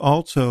surrogates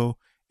also,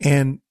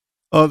 and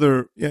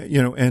other,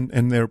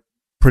 and their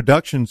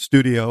production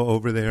studio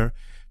over there,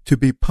 to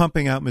be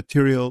pumping out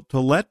material to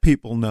let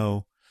people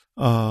know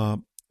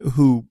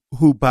who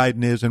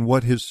Biden is and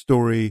what his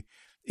story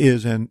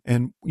is. And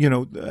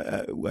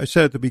I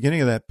said at the beginning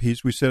of that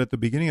piece,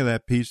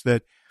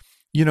 that,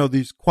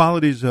 these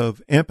qualities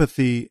of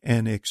empathy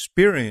and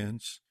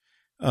experience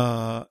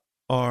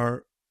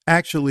are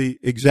actually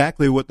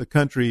exactly what the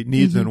country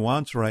needs and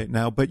wants right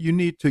now. But you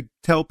need to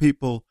tell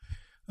people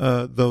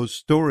those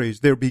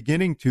stories. They're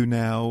beginning to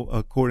now,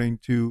 according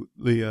to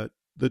the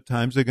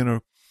Times, they're going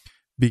to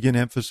begin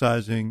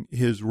emphasizing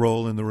his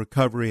role in the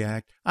Recovery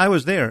Act. I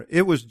was there.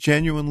 It was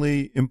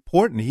genuinely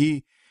important.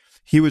 He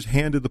was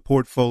handed the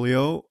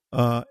portfolio,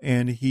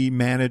 and he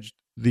managed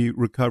the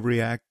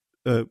Recovery Act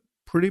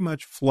pretty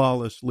much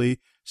flawlessly.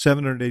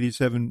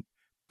 $787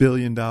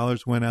 billion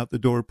went out the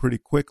door pretty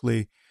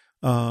quickly.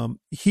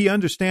 He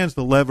understands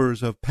the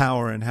levers of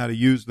power and how to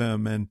use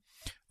them. And,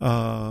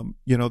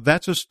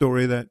 that's a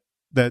story that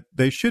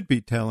they should be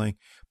telling.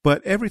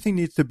 But everything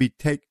needs to be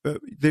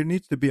there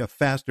needs to be a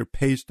faster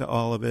pace to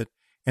all of it,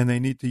 and they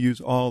need to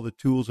use all the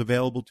tools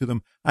available to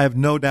them. I have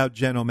no doubt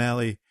Jen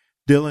O'Malley,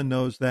 Dylan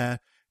knows that,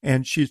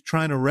 and she's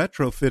trying to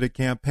retrofit a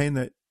campaign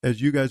that,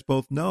 as you guys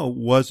both know,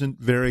 wasn't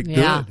very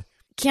good.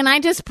 Can I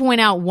just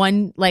point out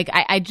one,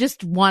 I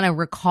just want to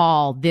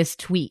recall this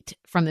tweet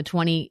from the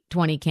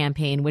 2020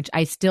 campaign, which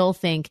I still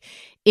think,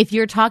 if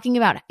you're talking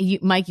about,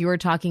 Mike, you were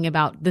talking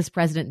about this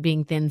president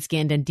being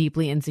thin-skinned and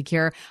deeply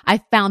insecure. I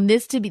found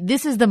this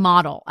is the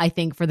model, I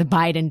think, for the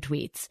Biden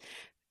tweets.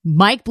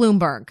 Mike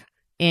Bloomberg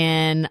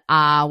in,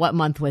 what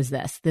month was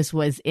this? This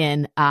was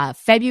in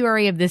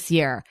February of this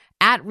year.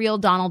 At Real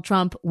Donald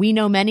Trump, we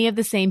know many of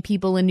the same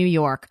people in New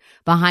York.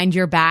 Behind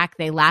your back,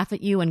 they laugh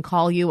at you and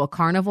call you a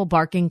carnival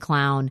barking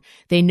clown.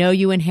 They know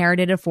you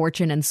inherited a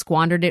fortune and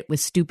squandered it with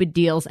stupid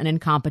deals and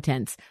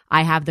incompetence.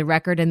 I have the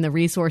record and the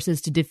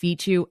resources to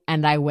defeat you,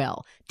 and I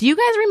will. Do you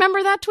guys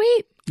remember that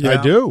tweet? Yeah.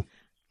 I do.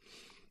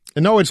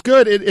 No, it's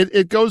good.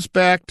 It goes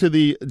back to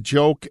the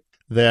joke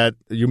that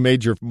you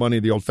made your money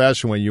the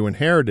old-fashioned way. You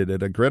inherited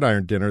it, a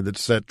gridiron dinner that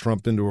set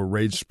Trump into a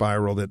rage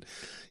spiral that,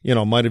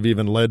 might have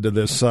even led to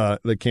this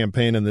the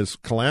campaign and this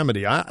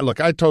calamity. I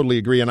totally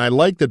agree, and I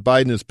like that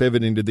Biden is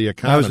pivoting to the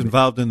economy. I was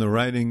involved in the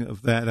writing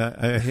of that.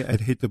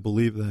 I'd hate to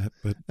believe that,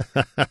 but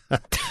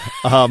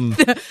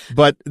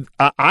but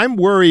I'm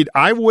worried.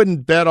 I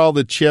wouldn't bet all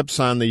the chips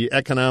on the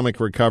economic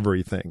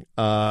recovery thing.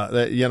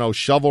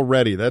 Shovel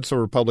ready. That's a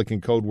Republican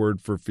code word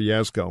for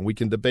fiasco, and we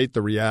can debate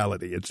the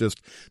reality. It's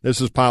just,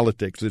 this is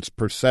politics. It's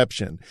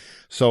perception.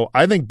 So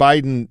I think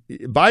Biden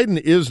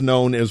is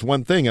known as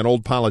one thing, an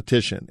old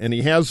politician, and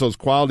he has those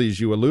qualities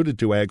you alluded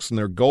to, X, and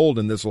they're gold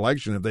in this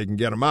election if they can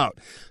get him out.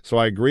 So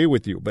I agree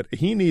with you, but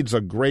he needs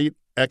a great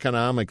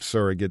economic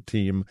surrogate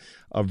team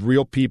of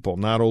real people,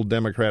 not old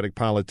Democratic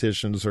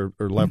politicians or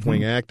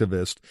left-wing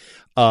activists,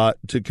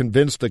 to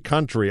convince the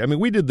country. I mean,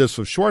 we did this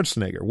with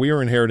Schwarzenegger. We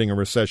were inheriting a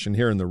recession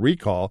here in the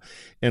recall,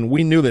 and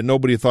we knew that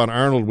nobody thought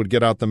Arnold would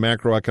get out the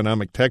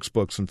macroeconomic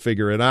textbooks and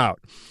figure it out.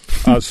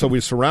 So we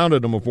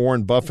surrounded him with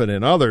Warren Buffett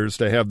and others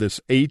to have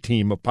this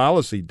A-team of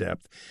policy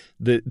depth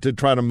to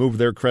try to move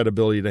their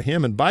credibility to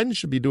him. And Biden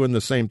should be doing the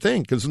same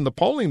thing, because in the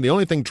polling, the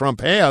only thing Trump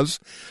has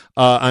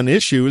on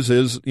issues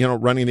is,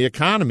 running the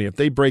economy. If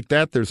they break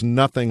that, there's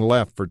nothing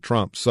left for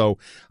Trump. So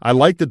I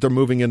like that they're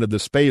moving into the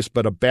space,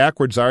 but a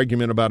backwards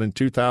argument about in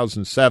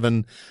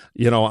 2007,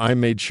 I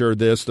made sure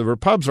this. The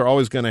Repubs are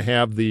always going to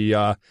have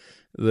the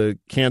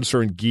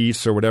cancer and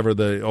geese or whatever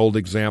the old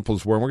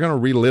examples were. And we're going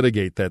to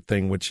relitigate that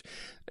thing, which,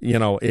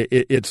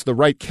 it's the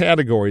right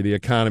category, the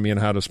economy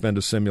and how to spend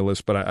a stimulus.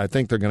 But I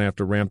think they're going to have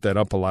to ramp that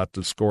up a lot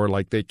to score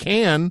like they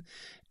can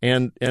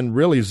and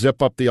really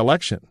zip up the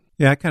election.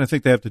 Yeah, I kind of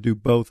think they have to do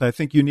both. I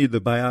think you need the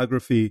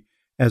biography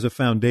as a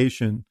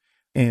foundation,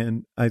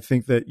 and I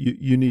think that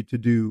you need to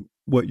do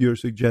what you're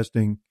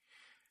suggesting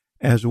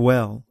as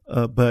well.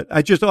 But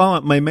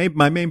my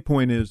main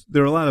point is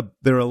there are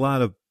a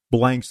lot of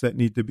blanks that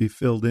need to be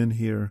filled in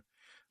here,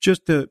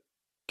 just to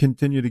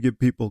continue to give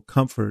people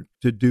comfort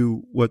to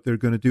do what they're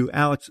going to do.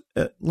 Alex,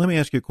 let me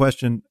ask you a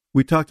question.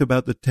 We talked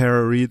about the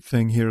Tara Reade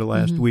thing here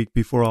last week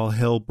before all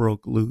hell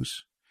broke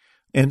loose,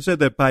 and said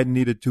that Biden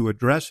needed to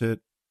address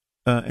it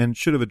and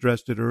should have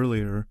addressed it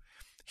earlier.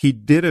 He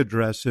did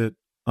address it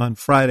on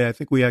Friday. I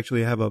think we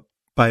actually have a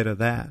bite of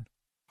that.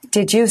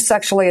 Did you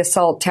sexually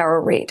assault Tara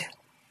Reade?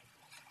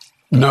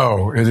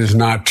 No, it is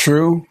not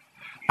true.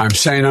 I'm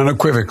saying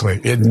unequivocally,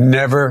 it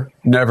never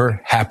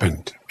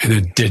happened. And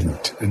it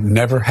didn't. It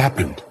never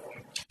happened.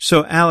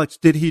 So, Alex,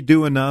 did he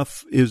do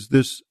enough? Is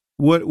this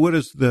what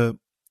is the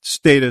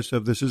status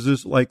of this? Is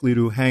this likely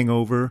to hang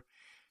over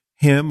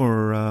him,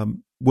 or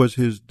was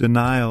his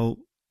denial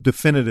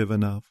definitive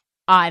enough?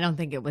 I don't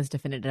think it was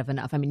definitive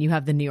enough. I mean, you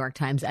have the New York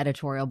Times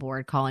editorial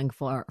board calling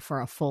for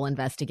a full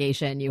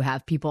investigation. You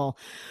have people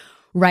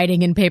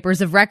writing in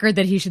papers of record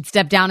that he should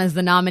step down as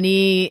the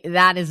nominee.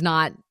 That does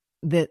not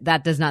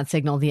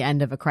signal the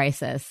end of a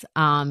crisis.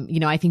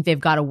 I think they've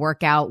got to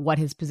work out what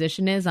his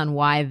position is on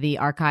why the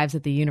archives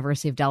at the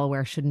University of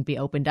Delaware shouldn't be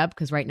opened up,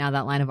 because right now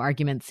that line of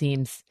argument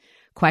seems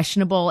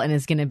questionable and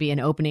is going to be an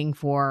opening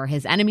for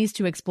his enemies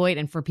to exploit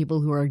and for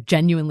people who are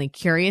genuinely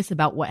curious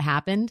about what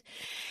happened.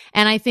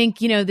 And I think,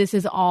 this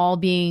is all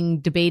being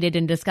debated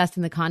and discussed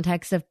in the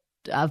context of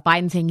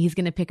Biden saying he's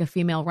going to pick a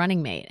female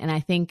running mate. And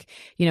I think,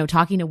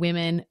 talking to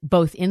women,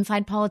 both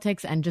inside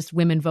politics and just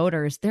women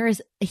voters, there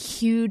is a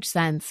huge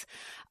sense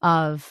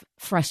of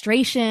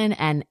frustration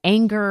and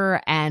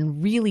anger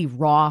and really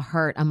raw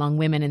hurt among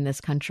women in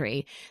this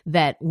country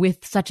that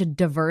with such a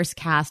diverse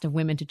cast of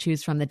women to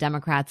choose from, the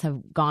Democrats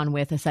have gone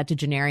with a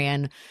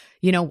septuagenarian,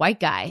 white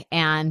guy.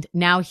 And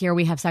now here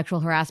we have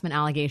sexual harassment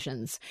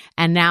allegations.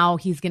 And now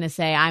he's going to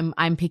say,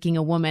 I'm picking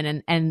a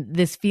woman. And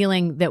this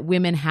feeling that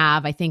women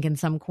have, I think in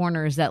some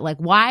corners, that like,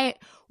 why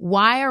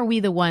are we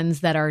the ones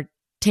that are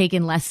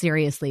taken less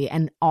seriously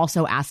and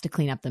also asked to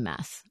clean up the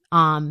mess?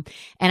 And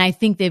I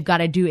think they've got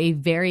to do a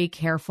very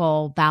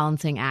careful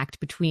balancing act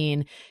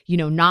between,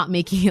 not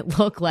making it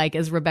look like,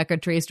 as Rebecca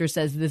Traister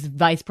says, this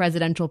vice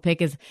presidential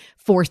pick is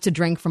forced to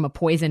drink from a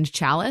poisoned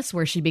chalice,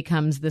 where she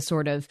becomes the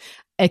sort of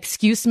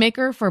excuse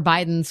maker for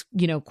Biden's,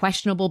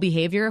 questionable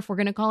behavior, if we're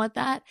going to call it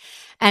that.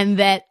 And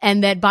that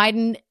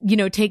Biden,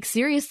 takes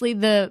seriously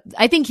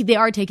I think they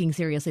are taking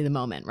seriously the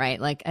moment,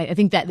 right? Like, I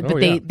think that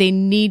they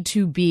need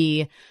to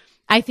be,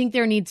 I think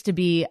there needs to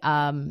be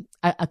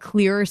a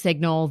clearer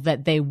signal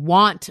that they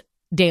want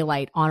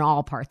daylight on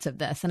all parts of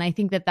this. And I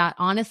think that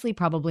honestly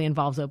probably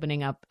involves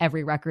opening up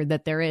every record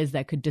that there is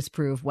that could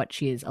disprove what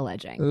she is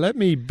alleging. Let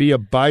me be a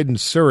Biden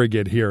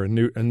surrogate here, a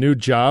new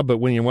job, but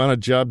when you want a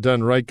job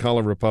done right, call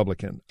a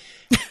Republican.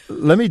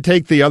 Let me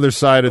take the other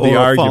side of the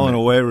argument. Fallen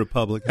away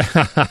Republican.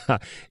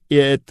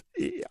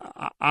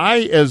 I,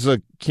 as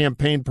a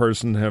campaign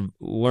person, have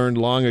learned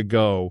long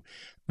ago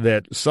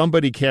that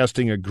somebody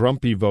casting a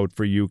grumpy vote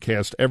for you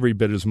cast every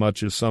bit as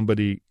much as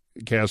somebody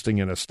casting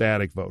an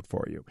ecstatic vote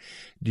for you.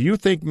 Do you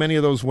think many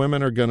of those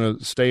women are going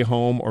to stay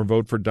home or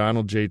vote for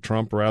Donald J.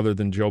 Trump rather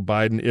than Joe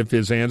Biden if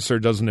his answer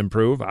doesn't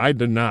improve? I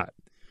do not.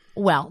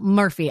 Well,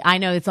 Murphy, I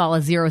know it's all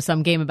a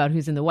zero-sum game about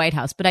who's in the White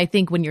House, but I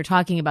think when you're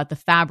talking about the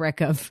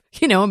fabric of,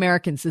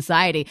 American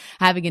society,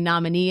 having a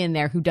nominee in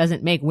there who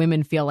doesn't make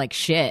women feel like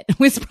shit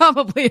was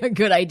probably a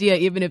good idea,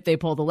 even if they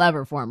pull the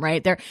lever for him,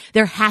 right?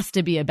 There has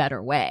to be a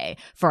better way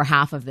for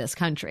half of this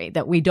country,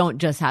 that we don't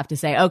just have to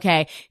say,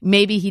 okay,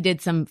 maybe he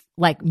did some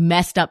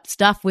messed up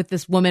stuff with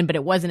this woman, but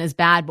it wasn't as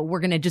bad, but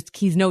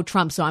he's no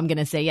Trump, so I'm going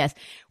to say yes.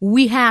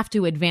 We have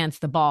to advance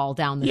the ball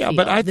down the field. Yeah,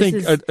 but I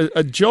think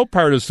a Joe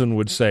partisan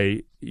would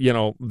say,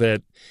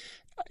 that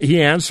he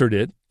answered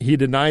it. He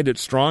denied it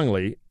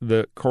strongly.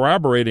 The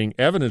corroborating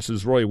evidence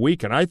is really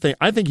weak, and I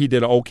think he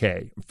did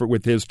okay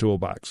with his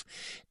toolbox.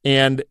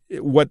 And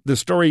what the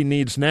story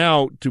needs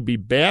now to be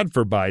bad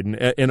for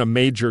Biden in a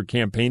major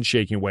campaign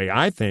shaking way,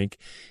 I think,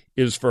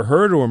 is for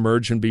her to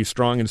emerge and be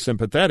strong and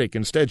sympathetic.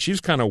 Instead, she's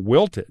kind of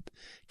wilted,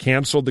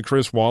 canceled the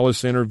Chris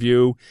Wallace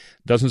interview,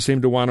 doesn't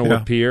seem to want to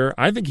appear.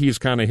 I think he's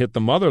kind of hit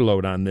the mother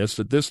load on this,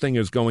 that this thing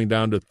is going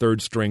down to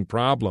third string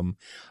problem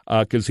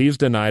because he's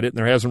denied it and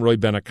there hasn't really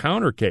been a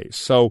counter case.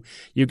 So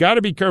you got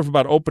to be careful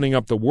about opening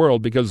up the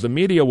world, because the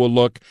media will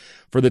look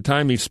for the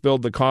time he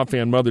spilled the coffee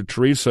on Mother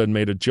Teresa and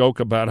made a joke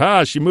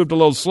about, she moved a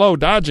little slow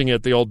dodging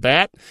it, the old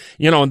bat,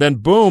 and then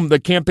boom, the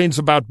campaign's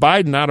about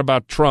Biden, not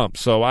about Trump.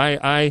 So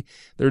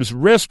there's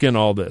risk in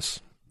all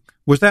this.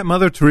 Was that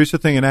Mother Teresa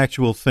thing an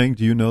actual thing?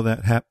 Do you know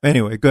that happened?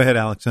 Anyway, go ahead,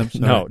 Alex. I'm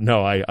sorry.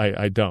 No,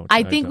 I don't.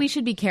 I think we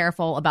should be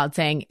careful about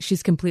saying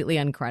she's completely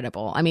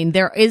uncredible. I mean,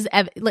 there is,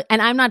 and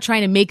I'm not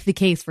trying to make the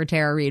case for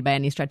Tara Reade by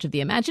any stretch of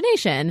the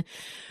imagination,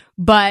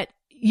 but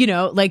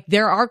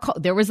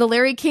there was the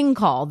Larry King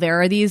call.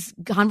 There are these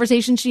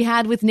conversations she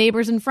had with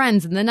neighbors and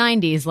friends in the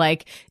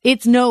 90s.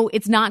 It's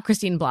not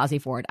Christine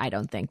Blasey Ford, I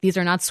don't think. These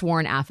are not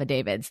sworn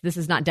affidavits. This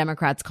is not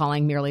Democrats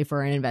calling merely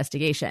for an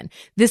investigation.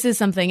 This is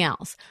something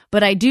else.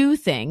 But I do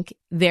think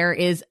there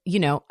is,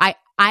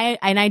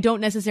 I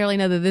don't necessarily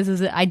know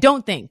that I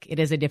don't think it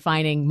is a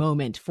defining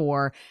moment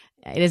for.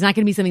 It is not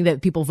going to be something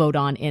that people vote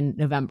on in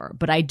November,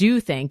 but I do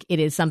think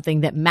it is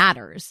something that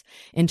matters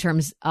in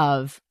terms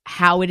of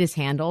how it is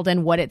handled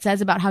and what it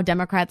says about how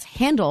Democrats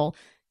handle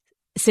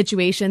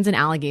situations and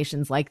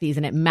allegations like these.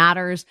 And it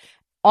matters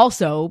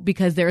also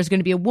because there is going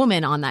to be a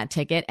woman on that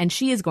ticket and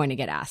she is going to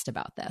get asked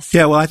about this.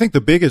 Yeah, well, I think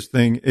the biggest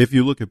thing, if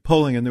you look at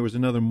polling, and there was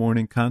another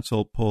Morning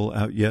Consult poll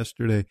out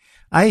yesterday,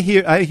 I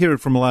hear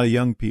it from a lot of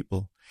young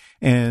people,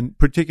 and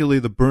particularly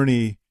the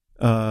Bernie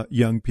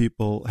young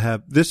people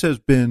this has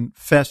been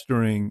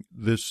festering,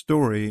 this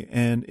story,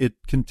 and it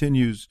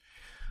continues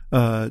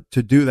to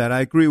do that.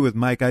 I agree with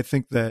Mike. I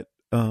think that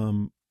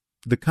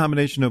the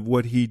combination of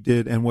what he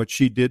did and what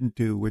she didn't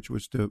do, which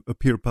was to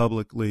appear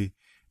publicly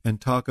and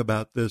talk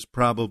about this,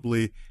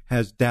 probably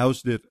has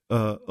doused it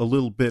a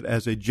little bit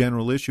as a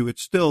general issue.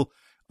 It's still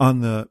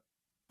in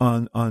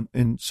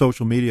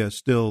social media,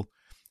 still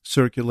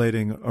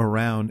circulating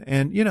around,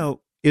 and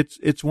it's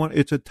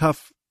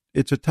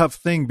a tough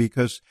thing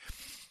because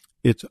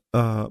it's,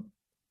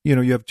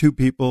 you have two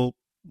people.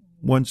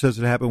 One says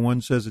it happened, one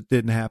says it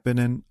didn't happen.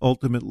 And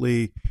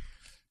ultimately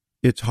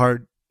it's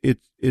hard.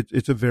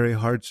 It's a very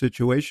hard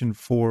situation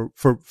for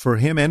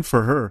him and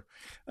for her.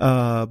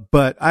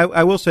 But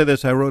I will say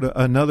this. I wrote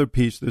another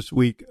piece this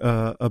week,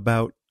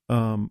 about,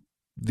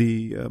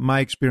 my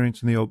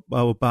experience in the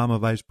Obama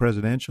vice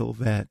presidential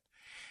vet.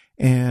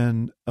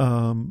 And,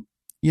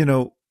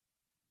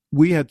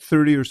 we had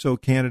 30 or so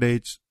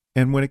candidates.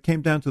 And when it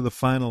came down to the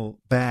final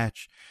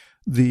batch,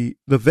 the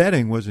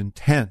vetting was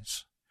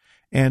intense.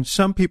 And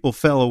some people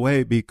fell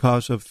away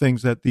because of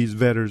things that these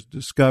vetters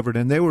discovered.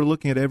 And they were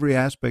looking at every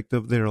aspect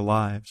of their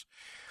lives.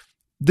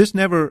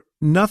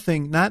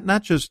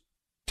 Not just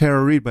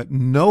Tara Reade, but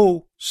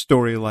no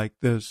story like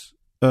this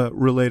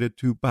related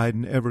to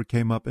Biden ever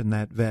came up in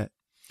that vet.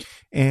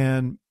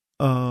 And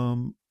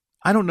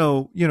I don't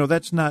know,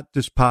 that's not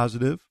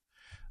dispositive.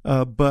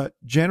 But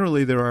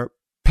generally there are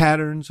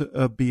patterns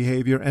of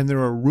behavior, and there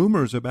are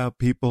rumors about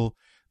people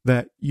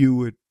that you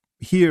would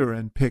hear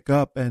and pick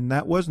up, and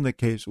that wasn't the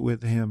case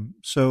with him.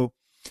 So,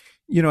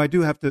 I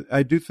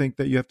do think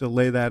that you have to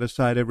lay that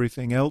aside,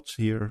 everything else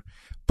here.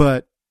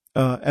 But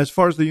as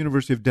far as the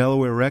University of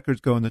Delaware records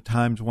go, and the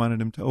Times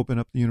wanted him to open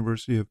up the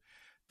University of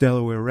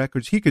Delaware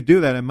records, he could do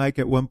that. And Mike,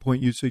 at one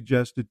point you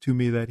suggested to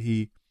me that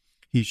he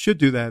should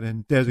do that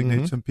and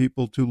designate some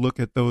people to look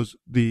at those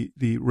the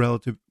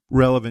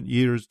relevant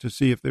years to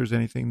see if there's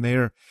anything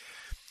there.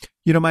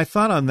 My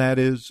thought on that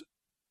is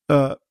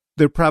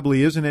there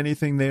probably isn't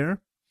anything there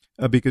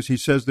because he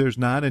says there's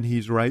not, and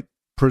he's right.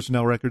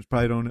 Personnel records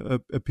probably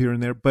don't appear in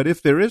there. But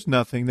if there is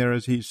nothing there,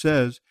 as he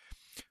says,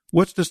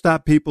 what's to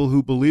stop people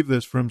who believe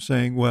this from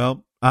saying,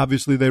 well,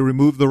 obviously they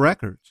removed the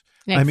records?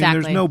 Exactly. I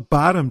mean, there's no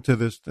bottom to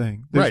this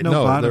thing. There's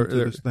no bottom to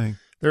this thing.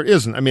 There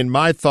isn't. I mean,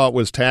 my thought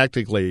was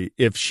tactically,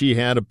 if she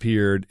had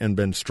appeared and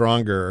been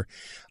stronger,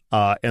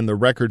 and the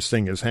records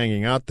thing is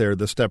hanging out there,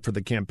 the step for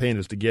the campaign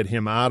is to get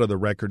him out of the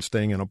records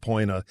thing and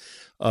appoint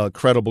a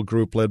credible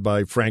group led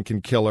by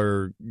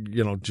Frankenkiller,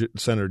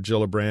 Senator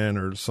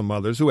Gillibrand or some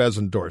others who has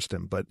endorsed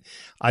him. But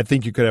I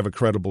think you could have a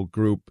credible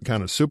group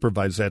kind of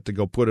supervise that to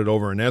go put it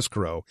over in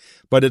escrow.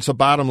 But it's a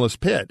bottomless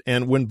pit.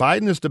 And when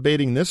Biden is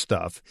debating this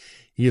stuff,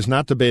 he is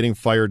not debating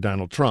fire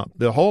Donald Trump.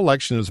 The whole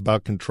election is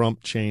about, can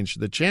Trump change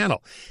the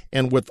channel?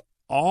 And with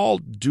all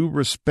due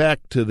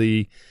respect to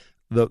the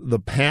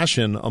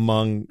passion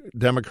among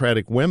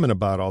Democratic women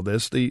about all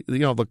this, the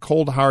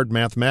cold hard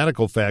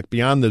mathematical fact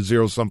beyond the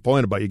zero sum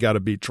point about you got to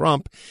beat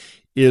Trump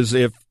is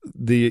if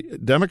the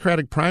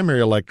Democratic primary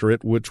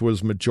electorate, which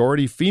was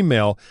majority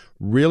female,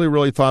 really,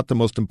 really thought the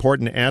most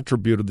important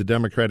attribute of the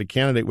Democratic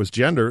candidate was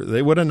gender,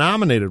 they would have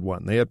nominated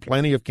one. They had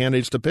plenty of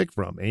candidates to pick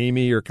from,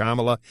 Amy or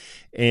Kamala.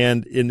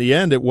 And in the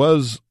end, it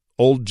was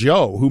old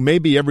Joe, who may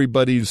be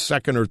everybody's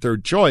second or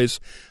third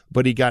choice,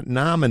 but he got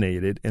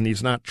nominated and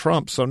he's not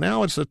Trump. So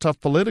now it's a tough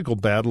political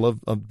battle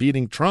of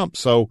beating Trump.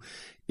 So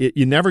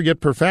you never get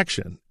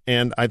perfection.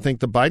 And I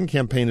think the Biden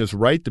campaign is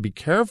right to be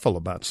careful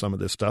about some of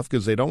this stuff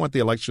because they don't want the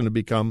election to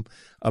become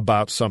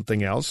about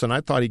something else. And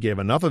I thought he gave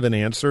enough of an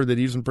answer that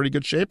he's in pretty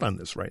good shape on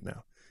this right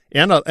now.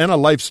 And a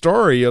life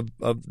story of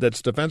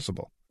that's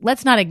defensible.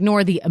 Let's not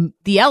ignore the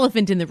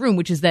elephant in the room,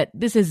 which is that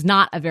this is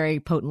not a very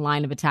potent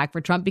line of attack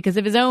for Trump because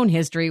of his own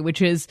history,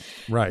 which is,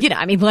 right.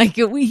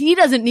 He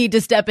doesn't need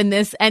to step in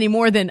this any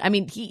more than,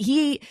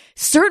 he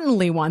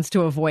certainly wants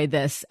to avoid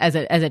this as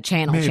a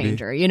channel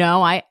changer.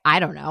 I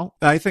don't know.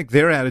 I think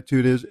their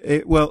attitude is,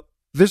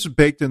 this is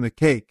baked in the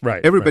cake.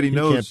 Right. Everybody right.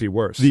 knows can't be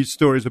worse. These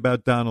stories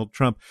about Donald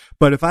Trump.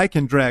 But if I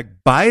can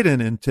drag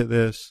Biden into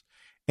this,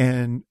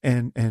 and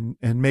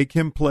make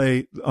him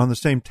play on the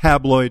same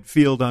tabloid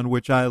field on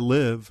which I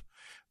live,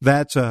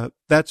 that's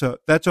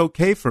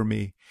okay for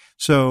me.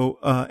 So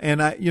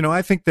and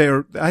I think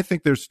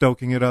they're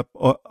stoking it up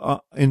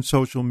in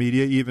social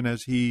media, even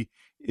as he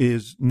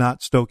is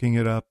not stoking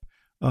it up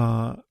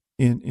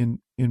in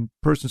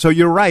person. So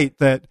you're right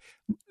that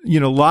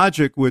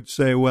logic would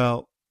say,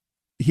 well,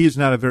 he's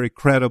not a very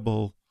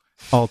credible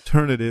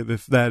alternative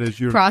if that is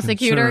your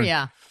prosecutor. concern.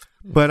 Yeah.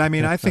 But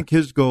I think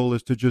his goal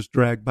is to just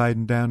drag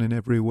Biden down in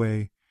every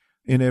way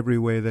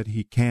that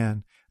he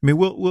can.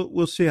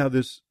 We'll see how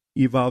this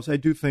evolves. I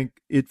do think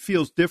it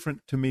feels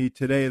different to me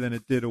today than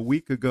it did a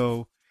week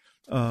ago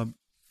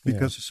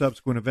because of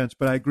subsequent events.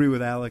 But I agree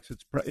with Alex.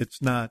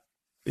 It's not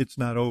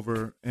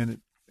over,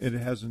 and it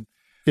hasn't.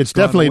 It's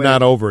definitely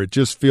not over. It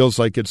just feels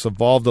like it's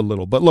evolved a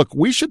little. But look,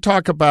 we should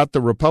talk about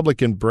the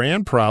Republican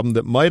brand problem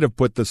that might have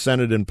put the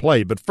Senate in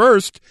play. But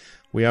first,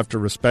 we have to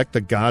respect the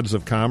gods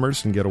of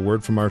commerce and get a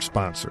word from our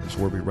sponsors.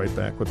 We'll be right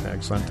back with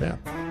Hacks on Tap.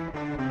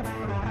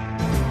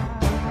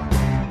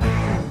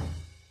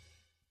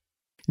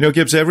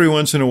 Gibbs, every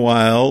once in a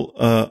while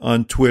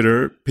on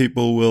Twitter,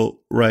 people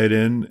will write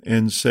in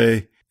and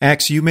say,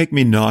 Axe, you make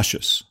me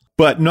nauseous.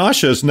 But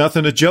nausea is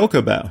nothing to joke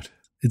about.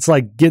 It's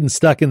like getting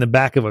stuck in the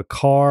back of a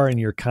car and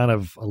you're kind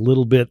of a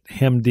little bit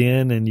hemmed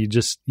in and you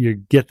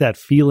get that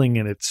feeling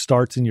and it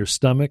starts in your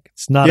stomach.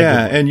 It's not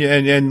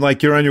and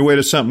like you're on your way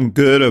to something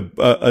good,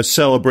 a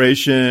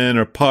celebration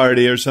or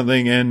party or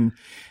something, and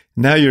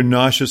now you're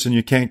nauseous and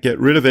you can't get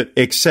rid of it,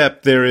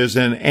 except there is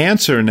an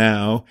answer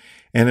now,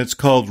 and it's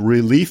called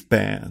Relief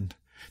Band.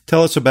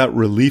 Tell us about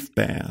Relief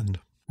Band.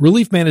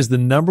 Relief Band is the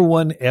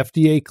 #1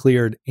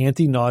 FDA-cleared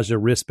anti-nausea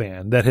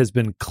wristband that has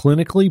been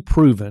clinically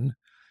proven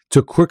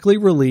to quickly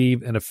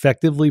relieve and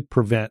effectively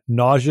prevent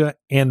nausea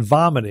and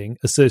vomiting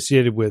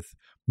associated with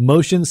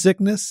motion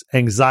sickness,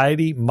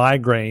 anxiety,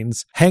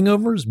 migraines,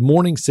 hangovers,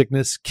 morning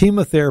sickness,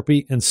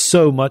 chemotherapy, and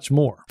so much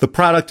more. The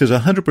product is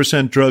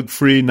 100%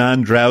 drug-free,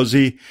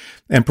 non-drowsy,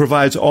 and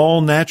provides all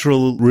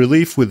natural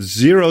relief with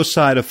zero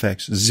side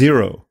effects,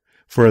 zero,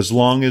 for as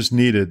long as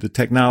needed. The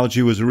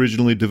technology was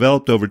originally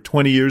developed over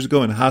 20 years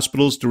ago in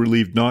hospitals to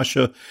relieve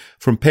nausea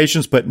from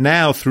patients, but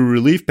now through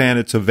Relief Band,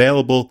 it's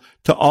available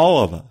to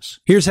all of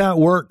us. Here's how it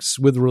works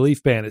with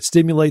Relief Band. It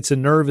stimulates a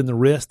nerve in the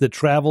wrist that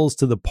travels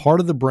to the part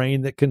of the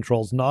brain that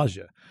controls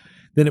nausea.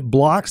 Then it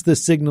blocks the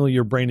signal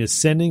your brain is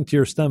sending to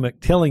your stomach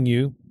telling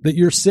you that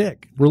you're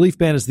sick. Relief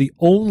Band is the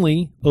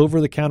only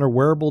over-the-counter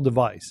wearable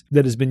device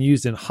that has been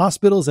used in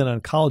hospitals and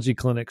oncology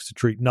clinics to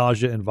treat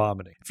nausea and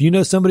vomiting. If you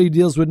know somebody who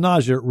deals with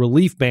nausea,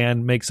 Relief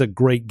Band makes a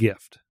great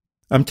gift.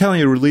 I'm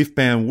telling you, Relief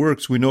Band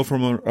works. We know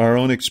from our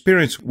own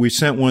experience. We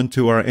sent one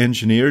to our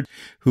engineer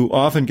who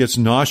often gets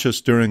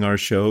nauseous during our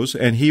shows,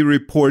 and he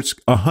reports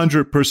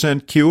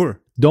 100% cure.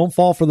 Don't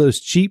fall for those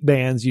cheap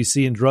bands you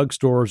see in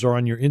drugstores or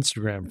on your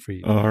Instagram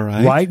feed. All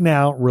right. Right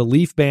now,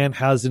 Relief Band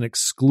has an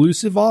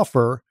exclusive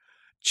offer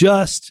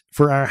just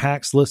for our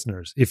Hacks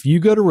listeners. If you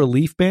go to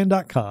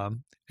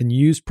reliefband.com and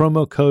use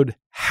promo code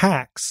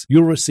HACKS,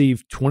 you'll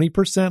receive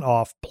 20%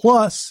 off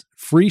plus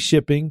free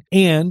shipping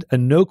and a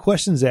no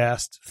questions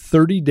asked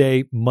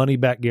 30-day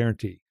money-back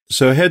guarantee.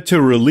 So head to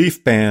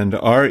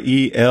ReliefBand,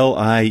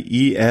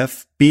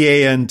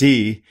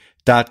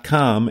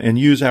 ReliefBand.com, and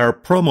use our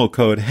promo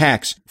code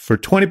HACKS for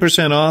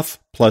 20% off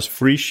plus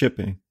free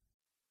shipping.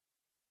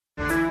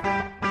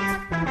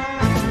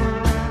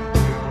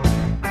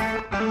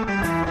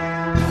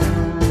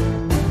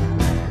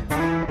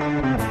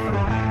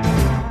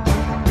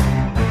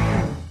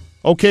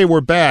 Okay, we're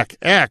back.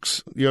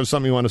 X, you have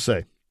something you want to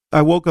say?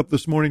 I woke up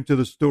this morning to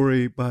the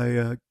story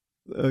by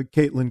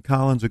Caitlin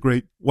Collins, a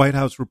great White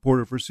House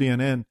reporter for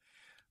CNN,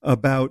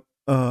 about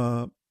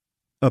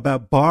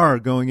Barr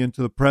going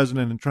into the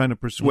president and trying to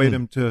persuade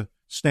him to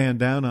stand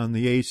down on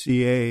the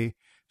ACA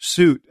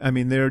suit. I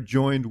mean, they're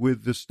joined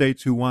with the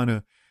states who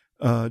want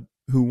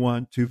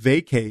to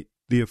vacate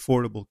the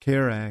Affordable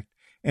Care Act,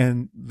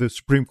 and the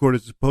Supreme Court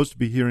is supposed to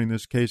be hearing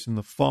this case in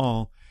the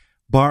fall.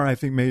 Barr, I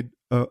think, made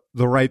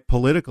the right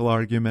political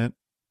argument,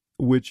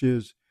 which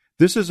is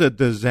this is a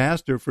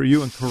disaster for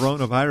you, and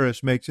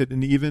coronavirus makes it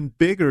an even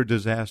bigger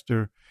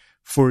disaster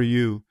for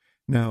you.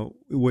 Now,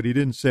 what he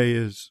didn't say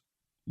is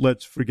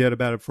let's forget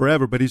about it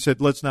forever, but he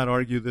said let's not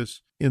argue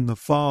this in the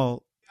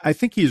fall. I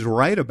think he's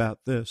right about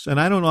this, and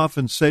I don't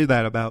often say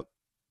that about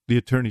the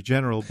Attorney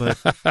General, but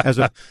as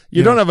a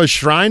you don't have a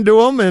shrine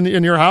to him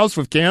in your house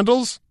with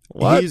candles?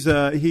 What?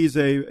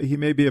 He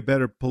may be a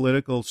better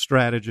political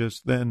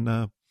strategist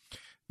than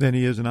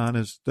he is an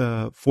honest,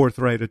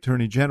 forthright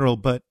Attorney General.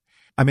 But,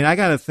 I mean, I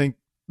got to think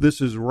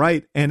this is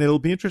right. And it'll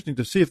be interesting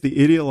to see if the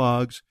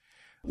ideologues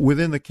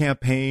within the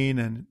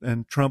campaign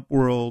and Trump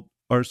world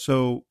are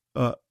so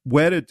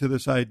wedded to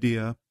this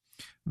idea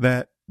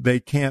that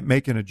they can't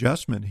make an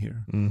adjustment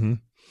here. Mm-hmm.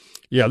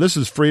 Yeah, this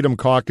is Freedom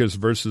Caucus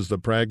versus the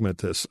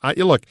pragmatists.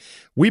 Look,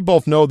 we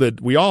both know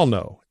that, we all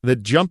know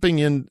that jumping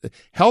in,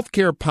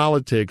 healthcare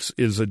politics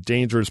is a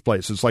dangerous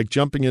place. It's like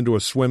jumping into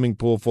a swimming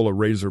pool full of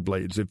razor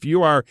blades. If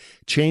you are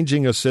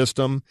changing a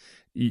system,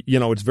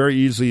 it's very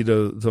easy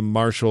to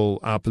marshal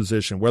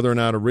opposition, whether or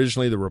not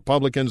originally the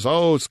Republicans,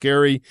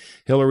 scary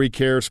Hillary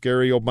care,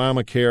 scary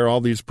Obamacare,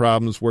 all these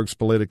problems works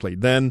politically.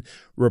 Then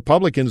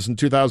Republicans in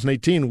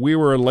 2018, we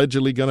were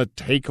allegedly going to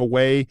take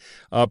away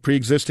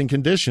pre-existing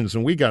conditions,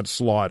 and we got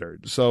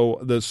slaughtered. So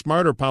the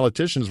smarter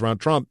politicians around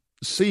Trump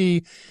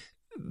see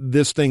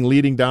this thing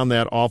leading down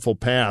that awful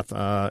path,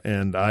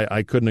 and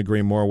I couldn't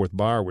agree more with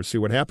Barr. We'll see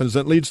what happens.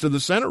 That leads to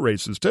the Senate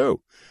races, too,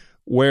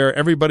 where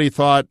everybody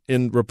thought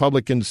in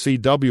Republican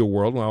CW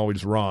world, well,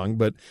 always wrong,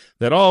 but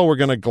that, we're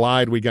going to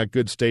glide. We got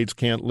good states,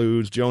 can't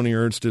lose. Joni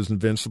Ernst is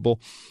invincible.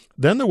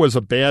 Then there was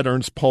a bad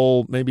Ernst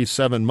poll maybe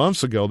 7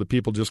 months ago that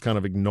people just kind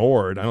of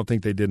ignored. I don't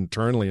think they did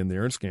internally in the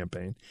Ernst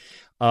campaign.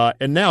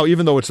 And now,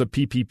 even though it's a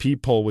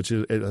PPP poll, which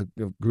is a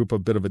group, a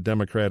bit of a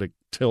Democratic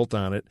tilt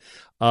on it,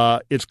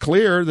 it's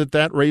clear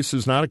that race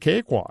is not a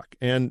cakewalk,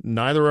 and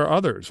neither are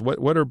others.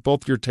 What are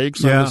both your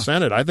takes on the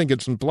Senate? I think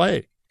it's in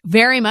play.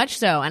 Very much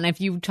so. And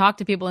if you talk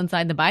to people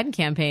inside the Biden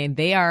campaign,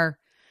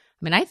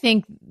 I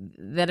think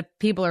that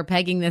people are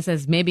pegging this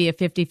as maybe a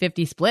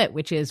 50-50 split,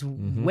 which is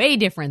way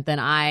different than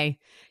I,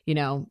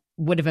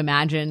 would have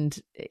imagined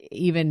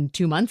even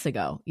 2 months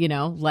ago,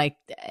 like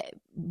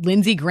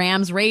Lindsey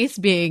Graham's race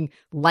being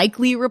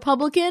likely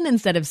Republican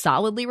instead of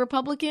solidly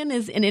Republican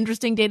is an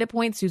interesting data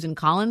point. Susan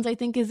Collins, I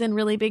think, is in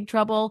really big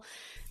trouble.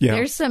 Yeah.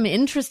 There's some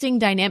interesting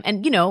dynamic.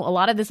 And, a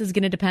lot of this is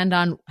going to depend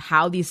on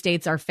how these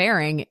states are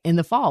faring in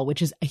the fall,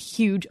 which is a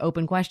huge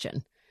open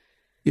question.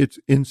 It's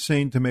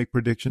insane to make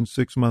predictions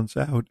 6 months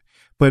out.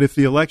 But if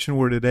the election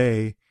were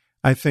today,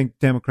 I think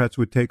Democrats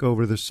would take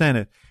over the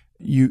Senate.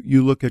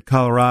 You look at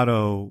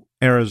Colorado,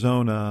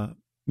 Arizona,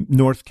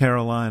 North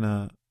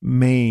Carolina,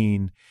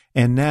 Maine,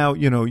 and now,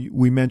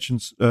 we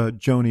mentioned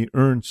Joni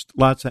Ernst,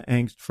 lots of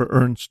angst for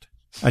Ernst.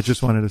 I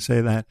just wanted to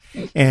say that.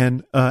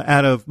 And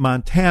out of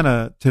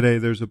Montana today,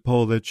 there's a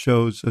poll that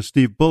shows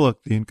Steve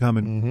Bullock, the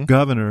incumbent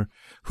governor,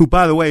 who,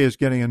 by the way, is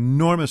getting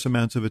enormous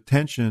amounts of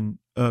attention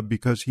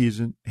because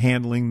he's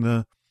handling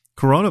the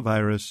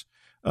coronavirus,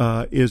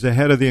 is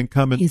ahead of the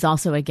incumbent. He's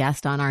also a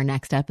guest on our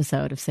next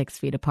episode of 6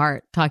 Feet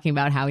Apart, talking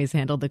about how he's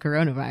handled the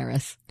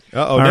coronavirus.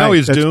 Now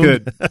he's doomed.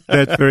 Good.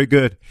 That's very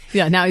good.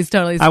 Yeah, now he's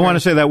totally screwed. I want to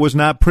say that was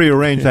not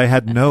prearranged. I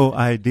had no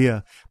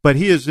idea. But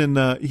he is in.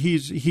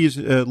 He's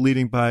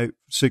leading by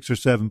 6 or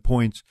 7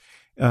 points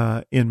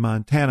in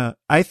Montana.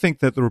 I think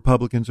that the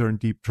Republicans are in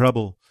deep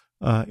trouble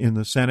in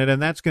the Senate,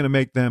 and that's going to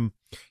make them.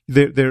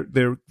 They're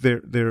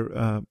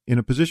in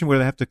a position where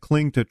they have to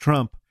cling to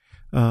Trump,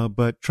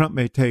 but Trump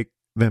may take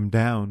them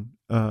down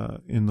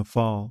in the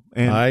fall.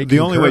 And the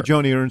only way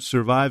Joni Ernst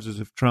survives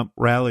is if Trump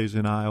rallies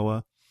in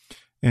Iowa.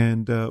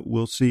 And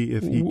we'll see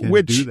if he can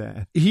do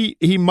that.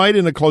 He might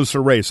in a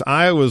closer race.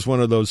 Iowa is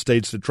one of those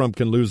states that Trump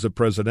can lose the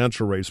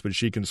presidential race, but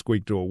she can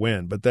squeak to a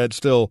win. But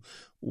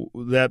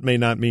that may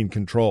not mean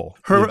control.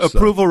 Her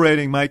approval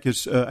rating, Mike,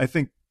 is I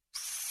think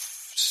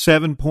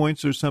 7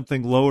 points or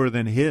something lower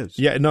than his.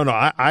 Yeah, no,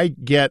 I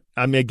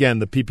mean, again,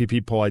 the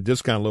PPP poll I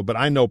discount a little, but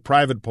I know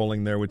private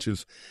polling there, which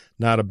is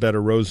not a bed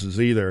of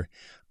roses either.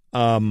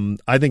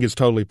 I think it's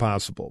totally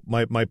possible.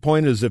 My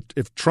point is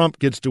if Trump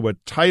gets to a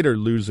tighter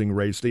losing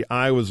race, the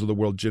Iowas of the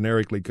world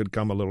generically could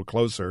come a little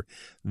closer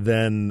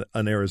than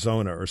an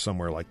Arizona or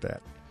somewhere like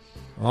that.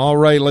 All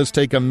right, let's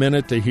take a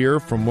minute to hear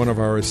from one of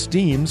our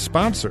esteemed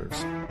sponsors.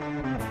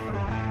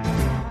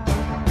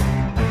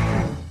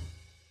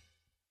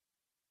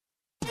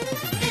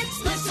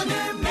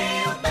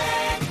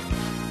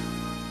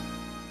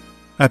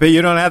 I bet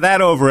you don't have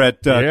that over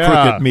at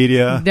Crooked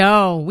Media.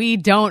 No, we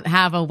don't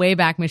have a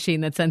Wayback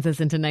Machine that sends us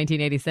into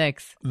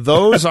 1986.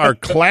 Those are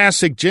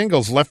classic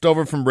jingles left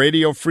over from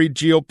Radio Free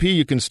GOP.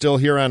 You can still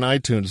hear on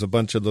iTunes a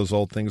bunch of those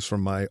old things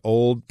from my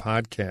old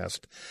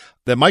podcast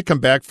that might come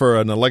back for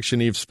an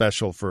Election Eve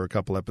special for a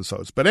couple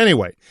episodes. But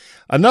anyway,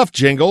 enough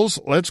jingles.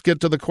 Let's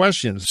get to the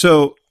questions.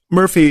 So,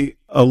 Murphy,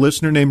 a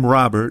listener named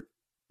Robert,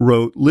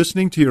 wrote,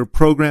 listening to your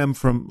program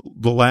from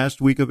the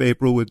last week of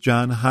April with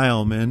John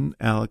Heilman,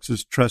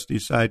 Alex's trusty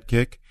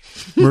sidekick,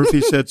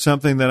 Murphy said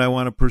something that I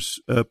want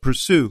to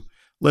pursue.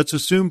 Let's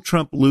assume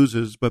Trump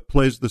loses but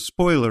plays the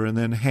spoiler and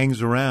then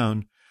hangs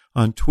around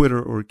on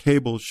Twitter or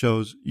cable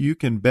shows. You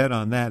can bet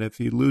on that if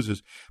he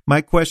loses.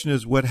 My question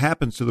is, what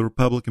happens to the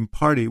Republican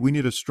Party? We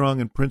need a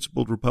strong and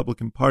principled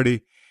Republican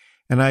Party,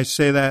 and I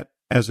say that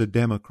as a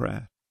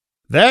Democrat.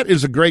 That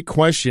is a great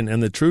question,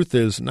 and the truth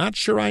is, not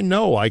sure I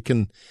know. I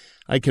can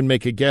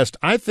make a guess.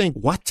 I think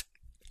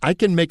I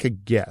can make a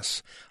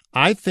guess.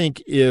 I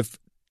think if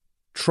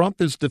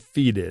Trump is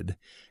defeated,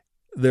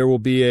 there will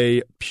be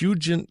a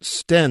pungent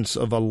stench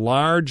of a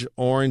large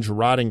orange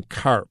rotting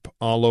carp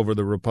all over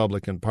the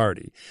Republican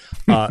Party.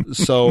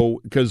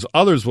 Because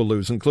others will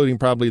lose, including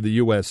probably the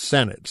U.S.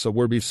 Senate. So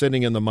we'll be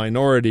sitting in the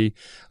minority,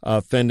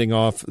 fending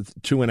off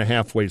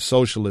 2.5-way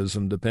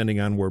socialism,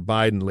 depending on where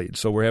Biden leads.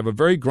 So we have a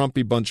very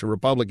grumpy bunch of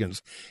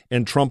Republicans,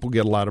 and Trump will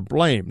get a lot of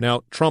blame.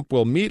 Now, Trump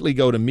will immediately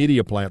go to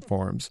media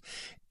platforms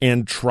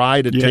and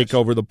try to take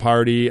over the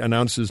party,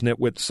 announce his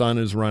nitwit son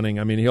is running.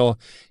 I mean, he'll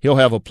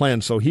have a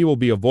plan, so he will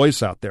be a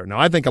voice out there. Now,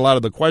 I think a lot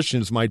of the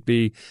questions might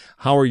be,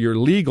 how are your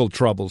legal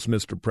troubles,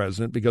 Mr.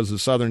 President, because the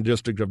Southern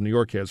District of New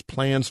York has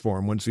plans for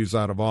him once he's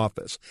out of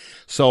office.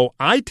 So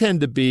I tend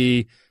to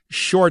be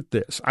short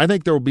this. I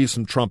think there will be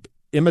some Trump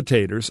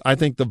imitators. I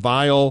think the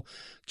vile,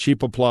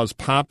 cheap applause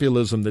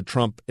populism that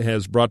Trump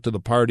has brought to the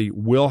party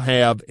will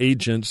have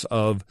agents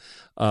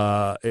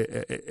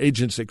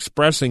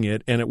expressing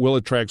it, and it will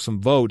attract some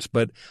votes.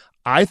 But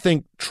I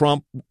think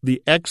Trump,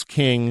 the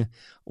ex-king,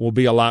 will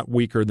be a lot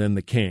weaker than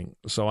the king.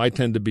 So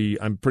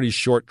I'm pretty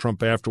short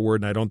Trump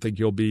afterward, and I don't think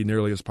he'll be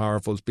nearly as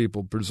powerful as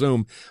people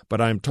presume,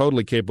 but I'm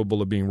totally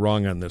capable of being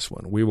wrong on this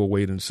one. We will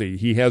wait and see.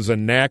 He has a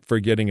knack for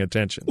getting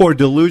attention. Or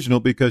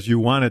delusional because you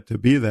want it to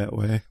be that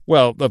way.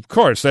 Well, of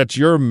course, that's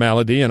your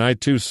malady, and I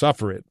too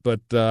suffer it.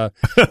 But I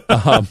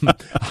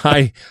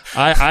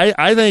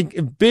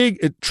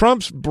think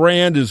Trump's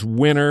brand is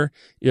winner.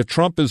 If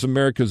Trump is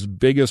America's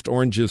biggest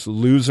orangest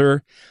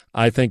loser,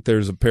 I think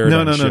there's a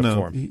paradigm shift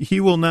for him. He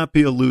will not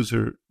be a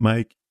loser,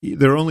 Mike.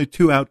 There are only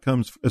two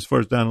outcomes as far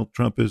as Donald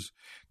Trump is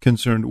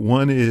concerned.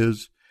 One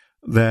is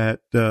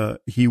that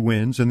he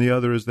wins, and the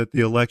other is that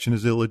the election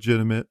is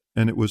illegitimate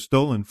and it was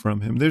stolen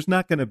from him. There's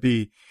not going to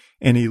be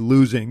any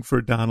losing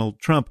for Donald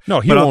Trump.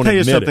 No, but I'll tell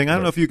you something. I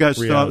don't know if you guys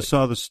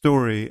saw the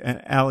story,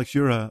 and Alex,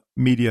 you're a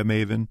media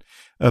maven,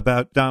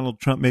 about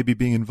Donald Trump maybe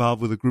being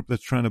involved with a group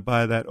that's trying to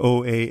buy that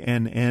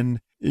OANN.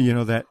 You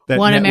know, that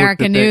One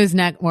American News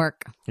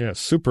Network. Yeah,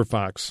 Super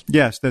Fox.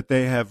 Yes, that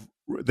they have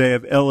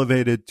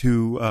elevated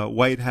to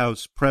White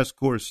House press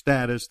corps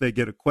status. They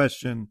get a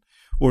question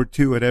or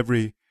two at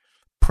every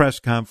press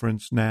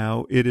conference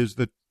now. It is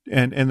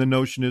and the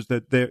notion is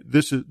that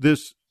this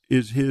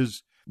is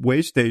his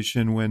way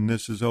station when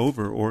this is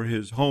over, or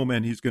his home,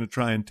 and he's going to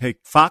try and take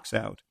Fox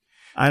out.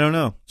 I don't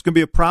know. It's going to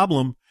be a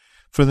problem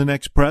for the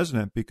next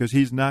president, because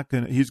he's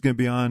going to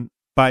be on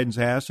Biden's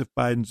ass if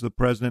Biden's the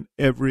president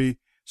every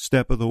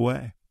step of the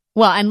way.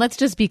 Well, and let's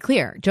just be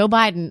clear. Joe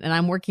Biden, and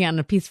I'm working on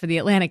a piece for The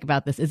Atlantic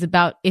about this, is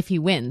about, if he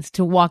wins,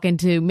 to walk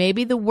into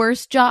maybe the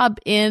worst job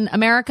in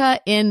America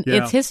in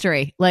its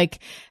history. Like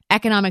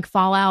economic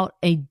fallout,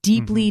 a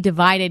deeply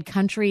divided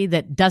country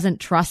that doesn't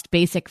trust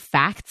basic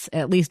facts.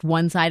 At least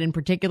one side in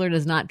particular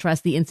does not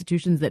trust the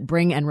institutions that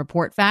bring and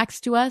report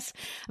facts to us.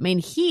 I mean,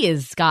 he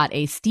has got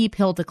a steep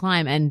hill to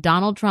climb, and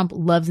Donald Trump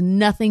loves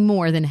nothing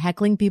more than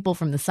heckling people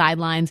from the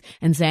sidelines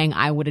and saying,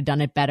 I would have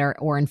done it better,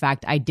 or in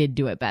fact, I did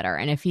do it better.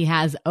 And if he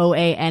has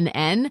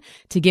OANN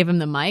to give him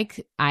the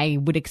mic, I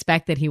would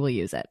expect that he will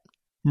use it.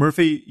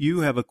 Murphy,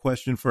 you have a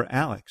question for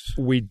Alex.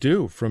 We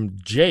do, from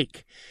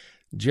Jake.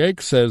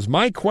 Jake says,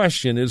 my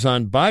question is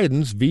on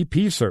Biden's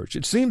VP search.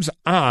 It seems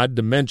odd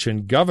to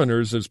mention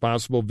governors as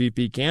possible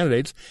VP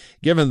candidates,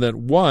 given that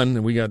one,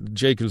 and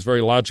Jake is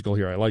very logical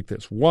here, I like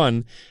this,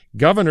 one,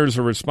 governors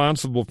are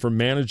responsible for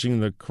managing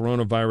the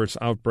coronavirus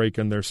outbreak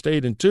in their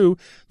state, and two,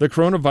 the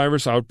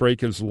coronavirus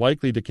outbreak is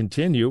likely to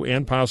continue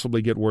and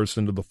possibly get worse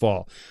into the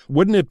fall.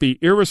 Wouldn't it be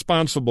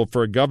irresponsible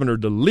for a governor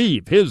to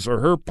leave his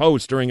or her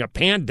post during a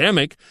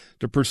pandemic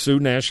to pursue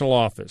national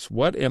office?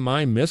 What am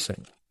I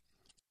missing?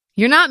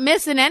 You're not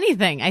missing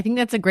anything. I think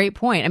that's a great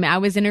point. I mean, I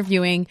was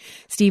interviewing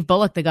Steve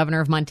Bullock, the governor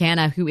of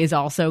Montana, who is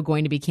also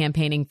going to be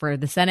campaigning for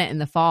the Senate in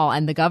the fall.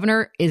 And the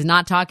governor is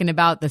not talking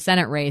about the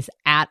Senate race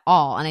at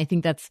all. And I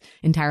think that's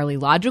entirely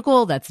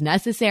logical. That's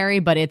necessary.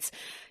 But it's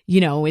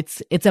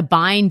a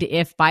bind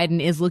if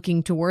Biden is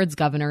looking towards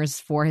governors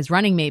for his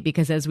running mate,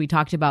 because as we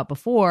talked about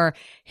before,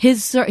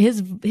 his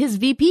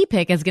VP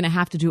pick is going to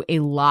have to do a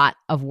lot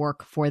of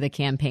work for the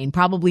campaign,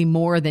 probably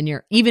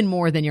even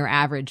more than your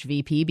average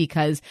VP,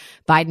 because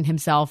Biden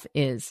himself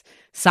is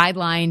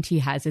sidelined. He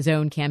has his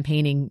own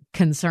campaigning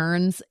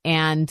concerns,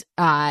 and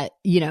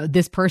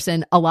this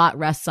person, a lot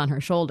rests on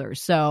her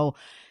shoulders. So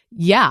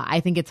yeah,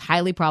 I think it's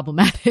highly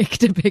problematic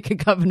to pick a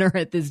governor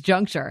at this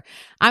juncture.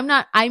 I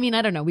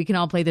don't know. We can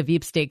all play the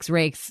Veep stakes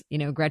rakes.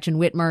 Gretchen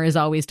Whitmer is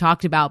always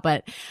talked about,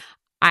 but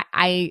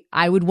I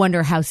would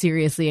wonder how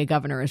seriously a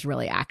governor is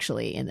really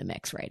actually in the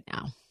mix right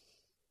now.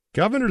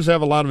 Governors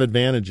have a lot of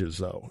advantages,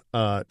 though,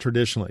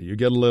 traditionally. You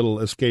get a little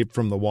escape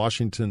from the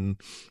Washington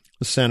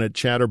Senate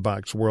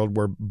chatterbox world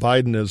where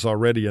Biden is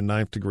already a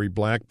 9th-degree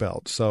black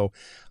belt. So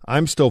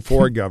I'm still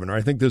for a governor.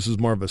 I think this is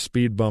more of a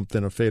speed bump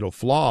than a fatal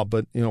flaw,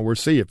 but we'll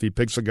see. If he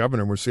picks a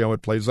governor, we'll see how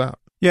it plays out.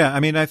 Yeah,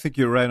 I mean, I think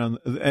you're right on,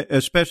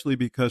 especially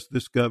because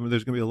there's going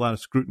to be a lot of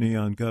scrutiny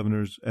on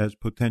governors as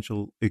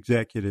potential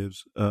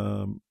executives,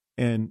 so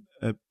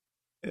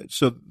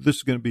this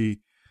is going to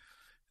be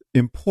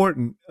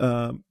important.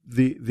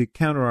 The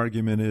counter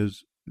argument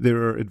is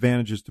there are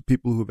advantages to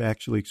people who have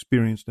actually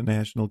experienced a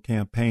national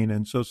campaign.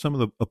 And so some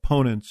of the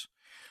opponents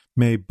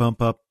may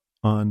bump up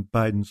on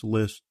Biden's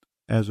list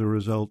as a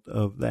result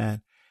of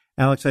that.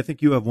 Alex, I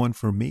think you have one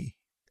for me.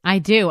 I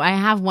do. I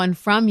have one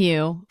for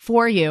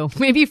you,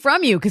 maybe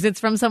from you, because it's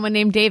from someone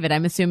named David.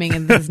 I'm assuming,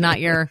 and this is not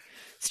your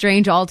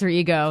strange alter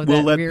ego.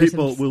 We'll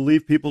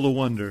leave people to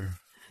wonder.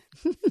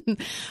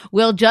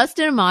 Will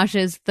Justin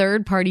Amash's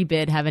third-party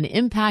bid have an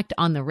impact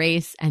on the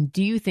race, and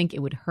do you think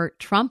it would hurt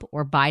Trump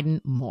or Biden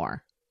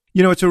more?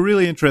 It's a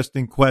really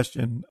interesting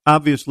question.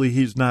 Obviously,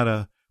 he's not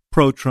a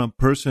pro-Trump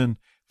person.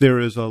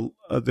 There's an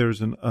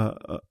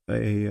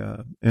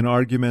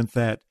argument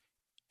that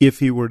if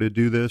he were to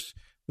do this,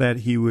 that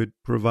he would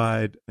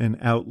provide an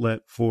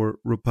outlet for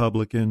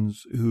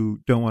Republicans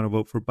who don't want to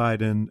vote for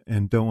Biden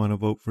and don't want to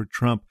vote for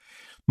Trump.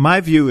 My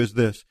view is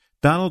this: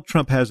 Donald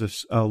Trump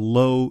has a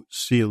low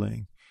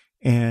ceiling,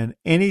 and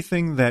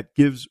anything that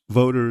gives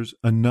voters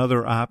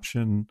another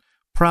option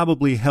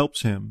probably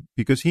helps him,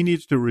 because he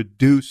needs to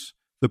reduce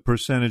the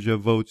percentage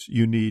of votes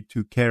you need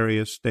to carry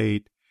a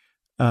state.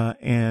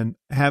 And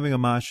having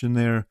Amash in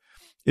there,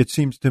 it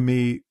seems to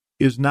me,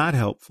 is not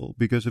helpful,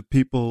 because if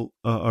people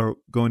are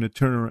going to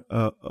turn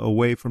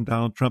away from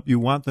Donald Trump, you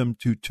want them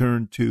to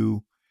turn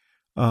to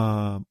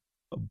Biden.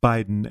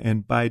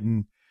 And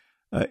Biden,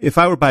 if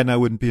I were Biden, I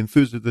wouldn't be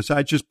enthused at this.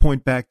 I'd just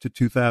point back to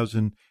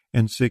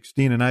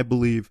 2016, and I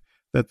believe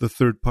that the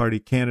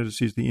third-party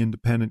candidacies, the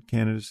independent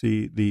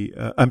candidacy, the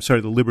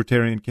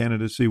Libertarian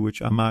candidacy,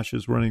 which Amash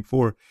is running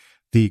for,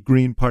 the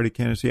Green Party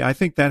candidacy, I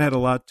think that had a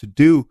lot to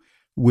do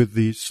with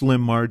the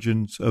slim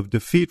margins of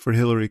defeat for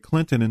Hillary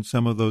Clinton in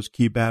some of those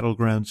key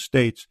battleground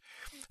states.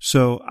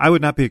 So I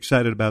would not be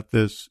excited about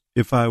this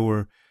if I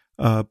were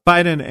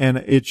Biden. And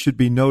it should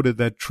be noted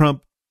that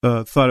Trump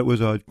thought it was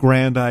a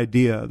grand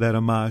idea that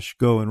Amash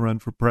go and run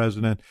for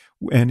president.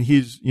 And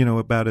he's,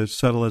 about as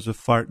subtle as a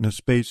fart in a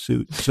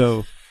spacesuit.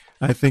 So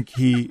I think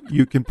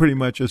you can pretty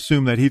much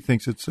assume that he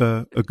thinks it's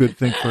a good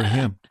thing for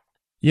him.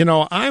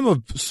 I'm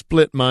of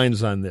split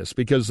minds on this,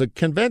 because the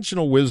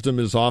conventional wisdom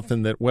is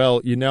often that,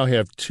 you now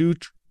have two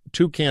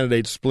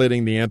candidates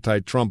splitting the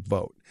anti-Trump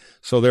vote,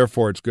 so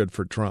therefore it's good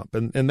for Trump.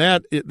 And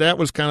that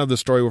was kind of the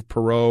story with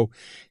Perot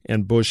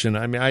and Bush. And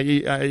I mean,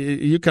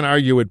 you can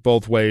argue it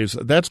both ways.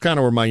 That's kind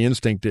of where my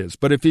instinct is.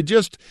 But if you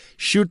just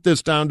shoot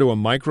this down to a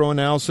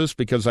microanalysis,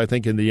 because I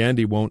think in the end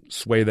he won't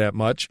sway that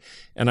much,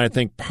 and I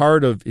think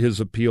part of his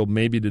appeal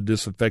maybe to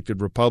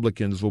disaffected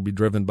Republicans will be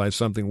driven by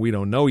something we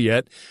don't know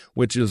yet,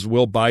 which is,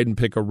 will Biden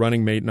pick a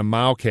running mate in a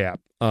Mao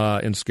cap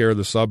and scare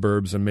the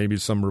suburbs, and maybe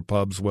some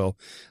Repubs will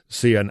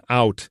see an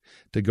out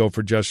to go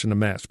for Justin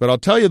Amash. But I'll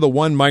tell you the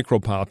one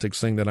micropolitics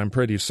thing that I'm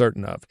pretty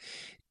certain of.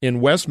 In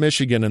West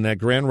Michigan, in that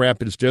Grand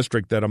Rapids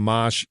district that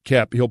Amash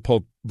kept, he'll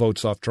pull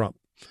votes off Trump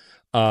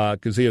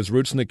because he has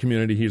roots in the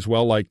community. He's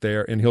well-liked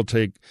there, and he'll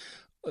take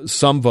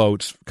some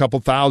votes, a couple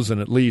thousand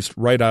at least,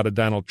 right out of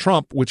Donald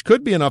Trump, which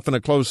could be enough in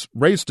a close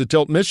race to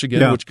tilt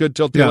Michigan, which could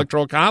tilt the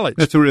Electoral College.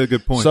 That's a really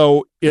good point.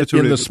 So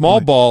in the small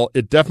ball,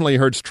 it definitely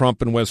hurts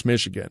Trump in West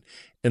Michigan.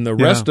 In the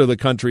rest of the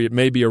country, it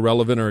may be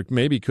irrelevant, or it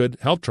maybe could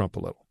help Trump a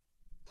little.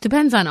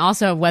 Depends on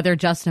also whether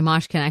Justin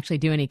Amash can actually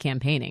do any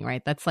campaigning,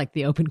 right? That's like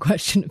the open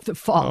question of the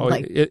fall.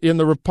 In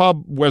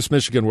the West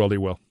Michigan world, he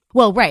will.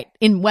 Well, right.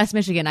 In West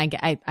Michigan,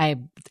 I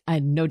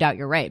no doubt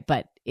you're right.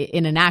 But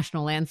in a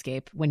national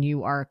landscape, when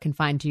you are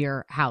confined to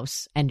your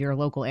house and your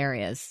local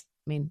areas,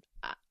 I mean,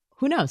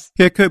 who knows?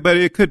 Yeah,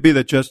 it could be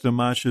that Justin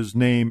Amash's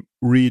name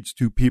reads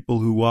to people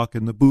who walk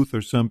in the booth,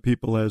 or some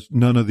people as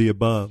none of the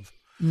above.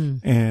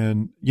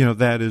 And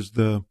that is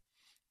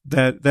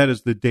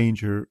the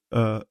danger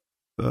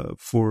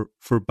for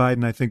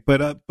Biden, I think.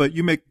 But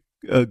you make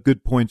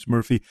good points,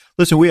 Murphy.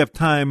 Listen, we have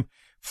time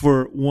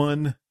for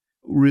one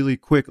really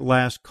quick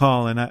last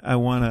call, and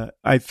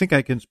I think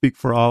I can speak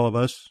for all of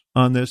us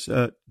on this.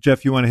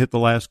 Jeff, you want to hit the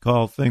last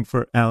call thing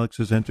for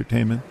Alex's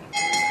entertainment?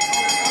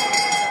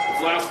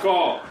 Last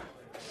call.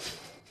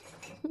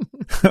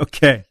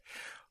 Okay.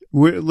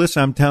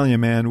 Listen, I'm telling you,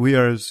 man, we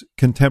are as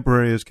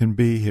contemporary as can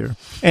be here.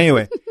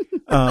 Anyway,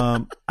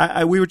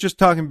 we were just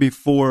talking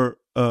before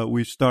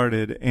we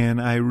started, and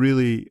I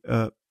really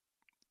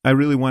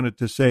wanted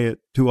to say it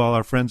to all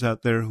our friends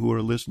out there who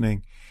are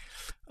listening.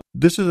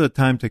 This is a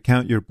time to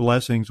count your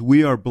blessings.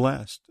 We are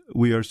blessed.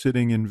 We are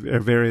sitting in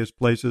various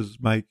places.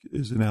 Mike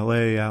is in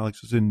L.A.,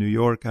 Alex is in New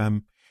York,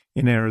 I'm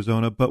in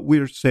Arizona, but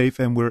we're safe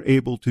and we're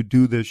able to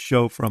do this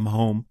show from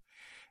home.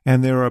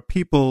 And there are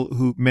people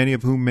who, many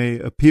of whom may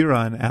appear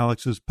on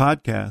Alex's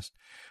podcast,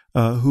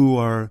 who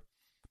are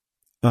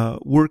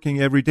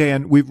working every day.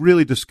 And we've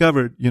really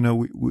discovered,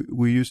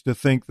 we used to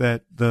think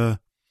that the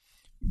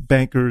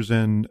bankers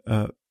and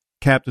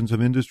captains of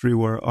industry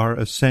are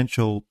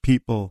essential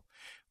people.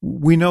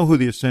 We know who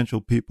the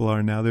essential people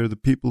are now. They're the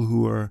people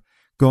who are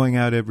going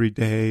out every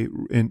day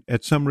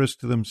at some risk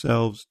to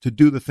themselves to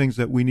do the things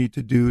that we need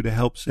to do to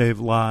help save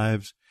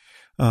lives.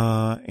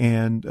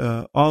 And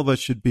all of us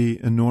should be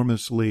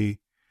enormously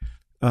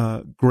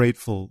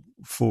grateful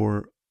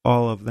for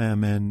all of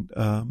them. And,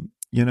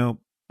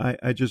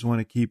 I just want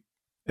to keep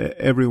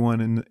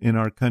everyone in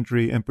our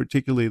country, and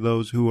particularly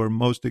those who are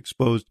most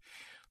exposed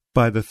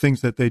by the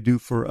things that they do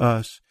for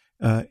us,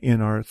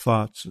 in our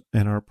thoughts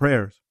and our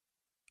prayers.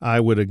 I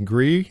would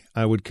agree.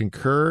 I would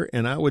concur.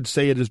 And I would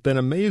say it has been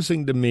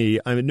amazing to me.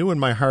 I knew in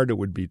my heart it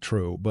would be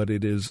true, but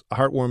it is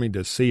heartwarming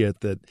to see it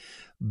that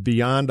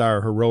beyond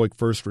our heroic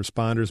first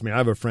responders, I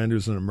have a friend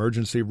who's an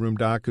emergency room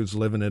doc who's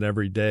living it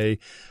every day,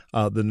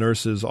 the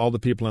nurses, all the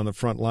people on the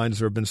front lines.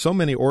 There have been so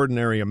many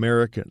ordinary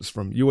Americans,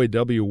 from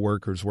UAW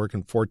workers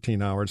working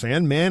 14 hours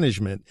and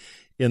management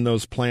in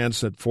those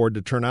plants at Ford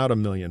to turn out 1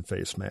 million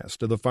face masks,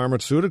 to the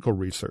pharmaceutical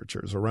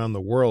researchers around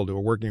the world who are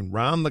working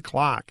round the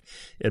clock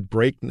at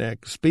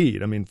breakneck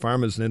speed.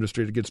 Pharma is an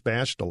industry that gets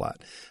bashed a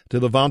lot. To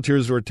the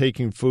volunteers who are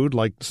taking food,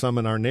 like some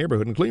in our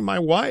neighborhood, including my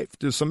wife,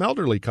 to some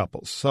elderly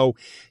couples. So,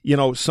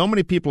 so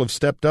many people have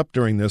stepped up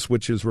during this,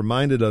 which has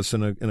reminded us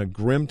in a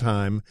grim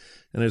time,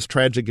 and as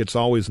tragic it's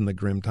always in the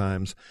grim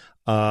times,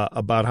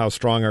 about how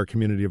strong our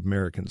community of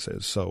Americans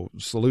is. So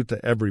salute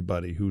to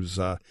everybody who's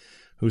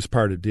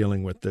part of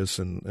dealing with this,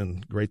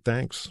 and great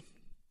thanks.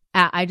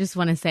 I just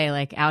want to say,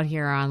 out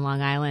here on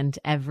Long Island,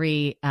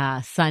 every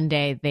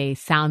Sunday they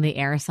sound the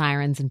air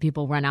sirens and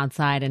people run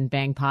outside and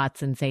bang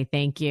pots and say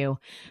thank you.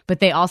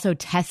 But they also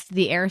test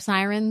the air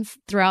sirens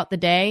throughout the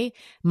day.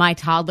 My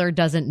toddler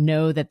doesn't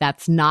know that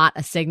that's not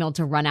a signal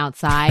to run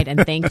outside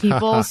and thank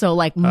people. So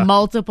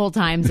multiple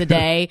times a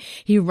day,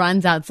 he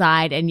runs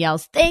outside and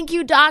yells, "Thank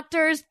you,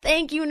 doctors.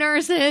 Thank you,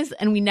 nurses."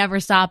 And we never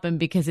stop him,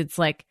 because it's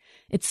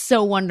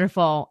so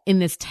wonderful in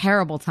this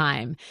terrible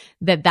time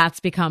that that's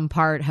become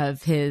part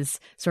of his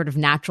sort of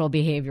natural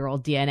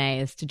behavioral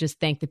DNA, is to just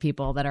thank the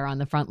people that are on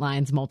the front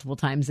lines multiple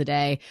times a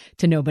day,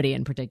 to nobody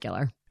in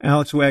particular.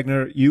 Alex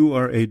Wagner, you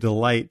are a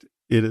delight.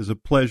 It is a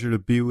pleasure to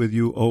be with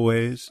you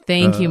always.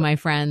 Thank you, my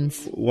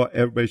friends.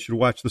 Everybody should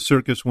watch The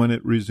Circus when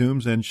it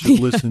resumes, and should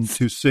listen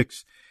to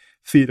 6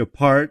 Feet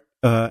Apart,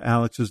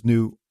 Alex's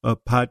new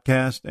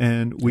podcast.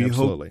 And we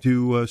hope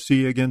to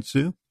see you again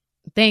soon.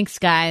 Thanks,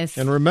 guys.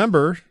 And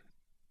remember,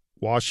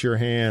 wash your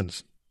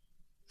hands.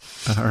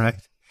 All right.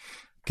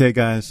 Okay,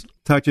 guys.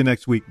 Talk to you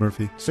next week,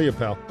 Murphy. See you,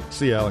 pal.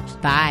 See you, Alex.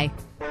 Bye.